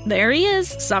 and yet there he is,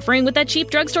 suffering with that cheap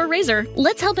drugstore razor.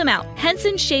 Let's help him out.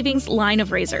 Henson Shaving's line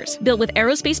of razors, built with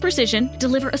aerospace precision,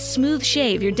 deliver a smooth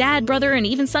shave your dad, brother, and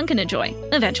even son can enjoy,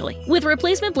 eventually. With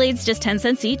replacement blades just 10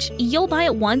 cents each, you'll buy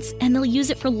it once and they'll use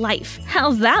it for life.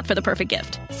 How's that for the perfect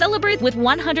gift? Celebrate with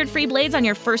 100 free blades on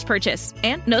your first purchase,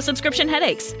 and no subscription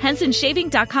headaches.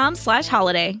 HensonShaving.com/holiday.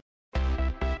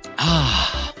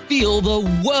 Feel the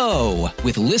whoa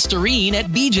with Listerine at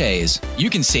BJ's. You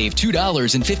can save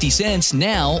 $2.50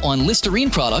 now on Listerine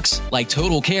products like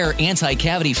Total Care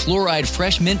Anti-Cavity Fluoride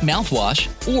Fresh Mint Mouthwash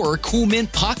or Cool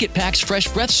Mint Pocket Packs Fresh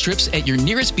Breath Strips at your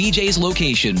nearest BJ's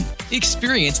location.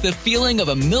 Experience the feeling of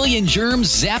a million germs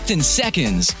zapped in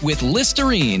seconds with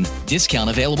Listerine. Discount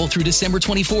available through December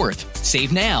 24th.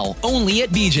 Save now only at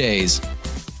BJ's.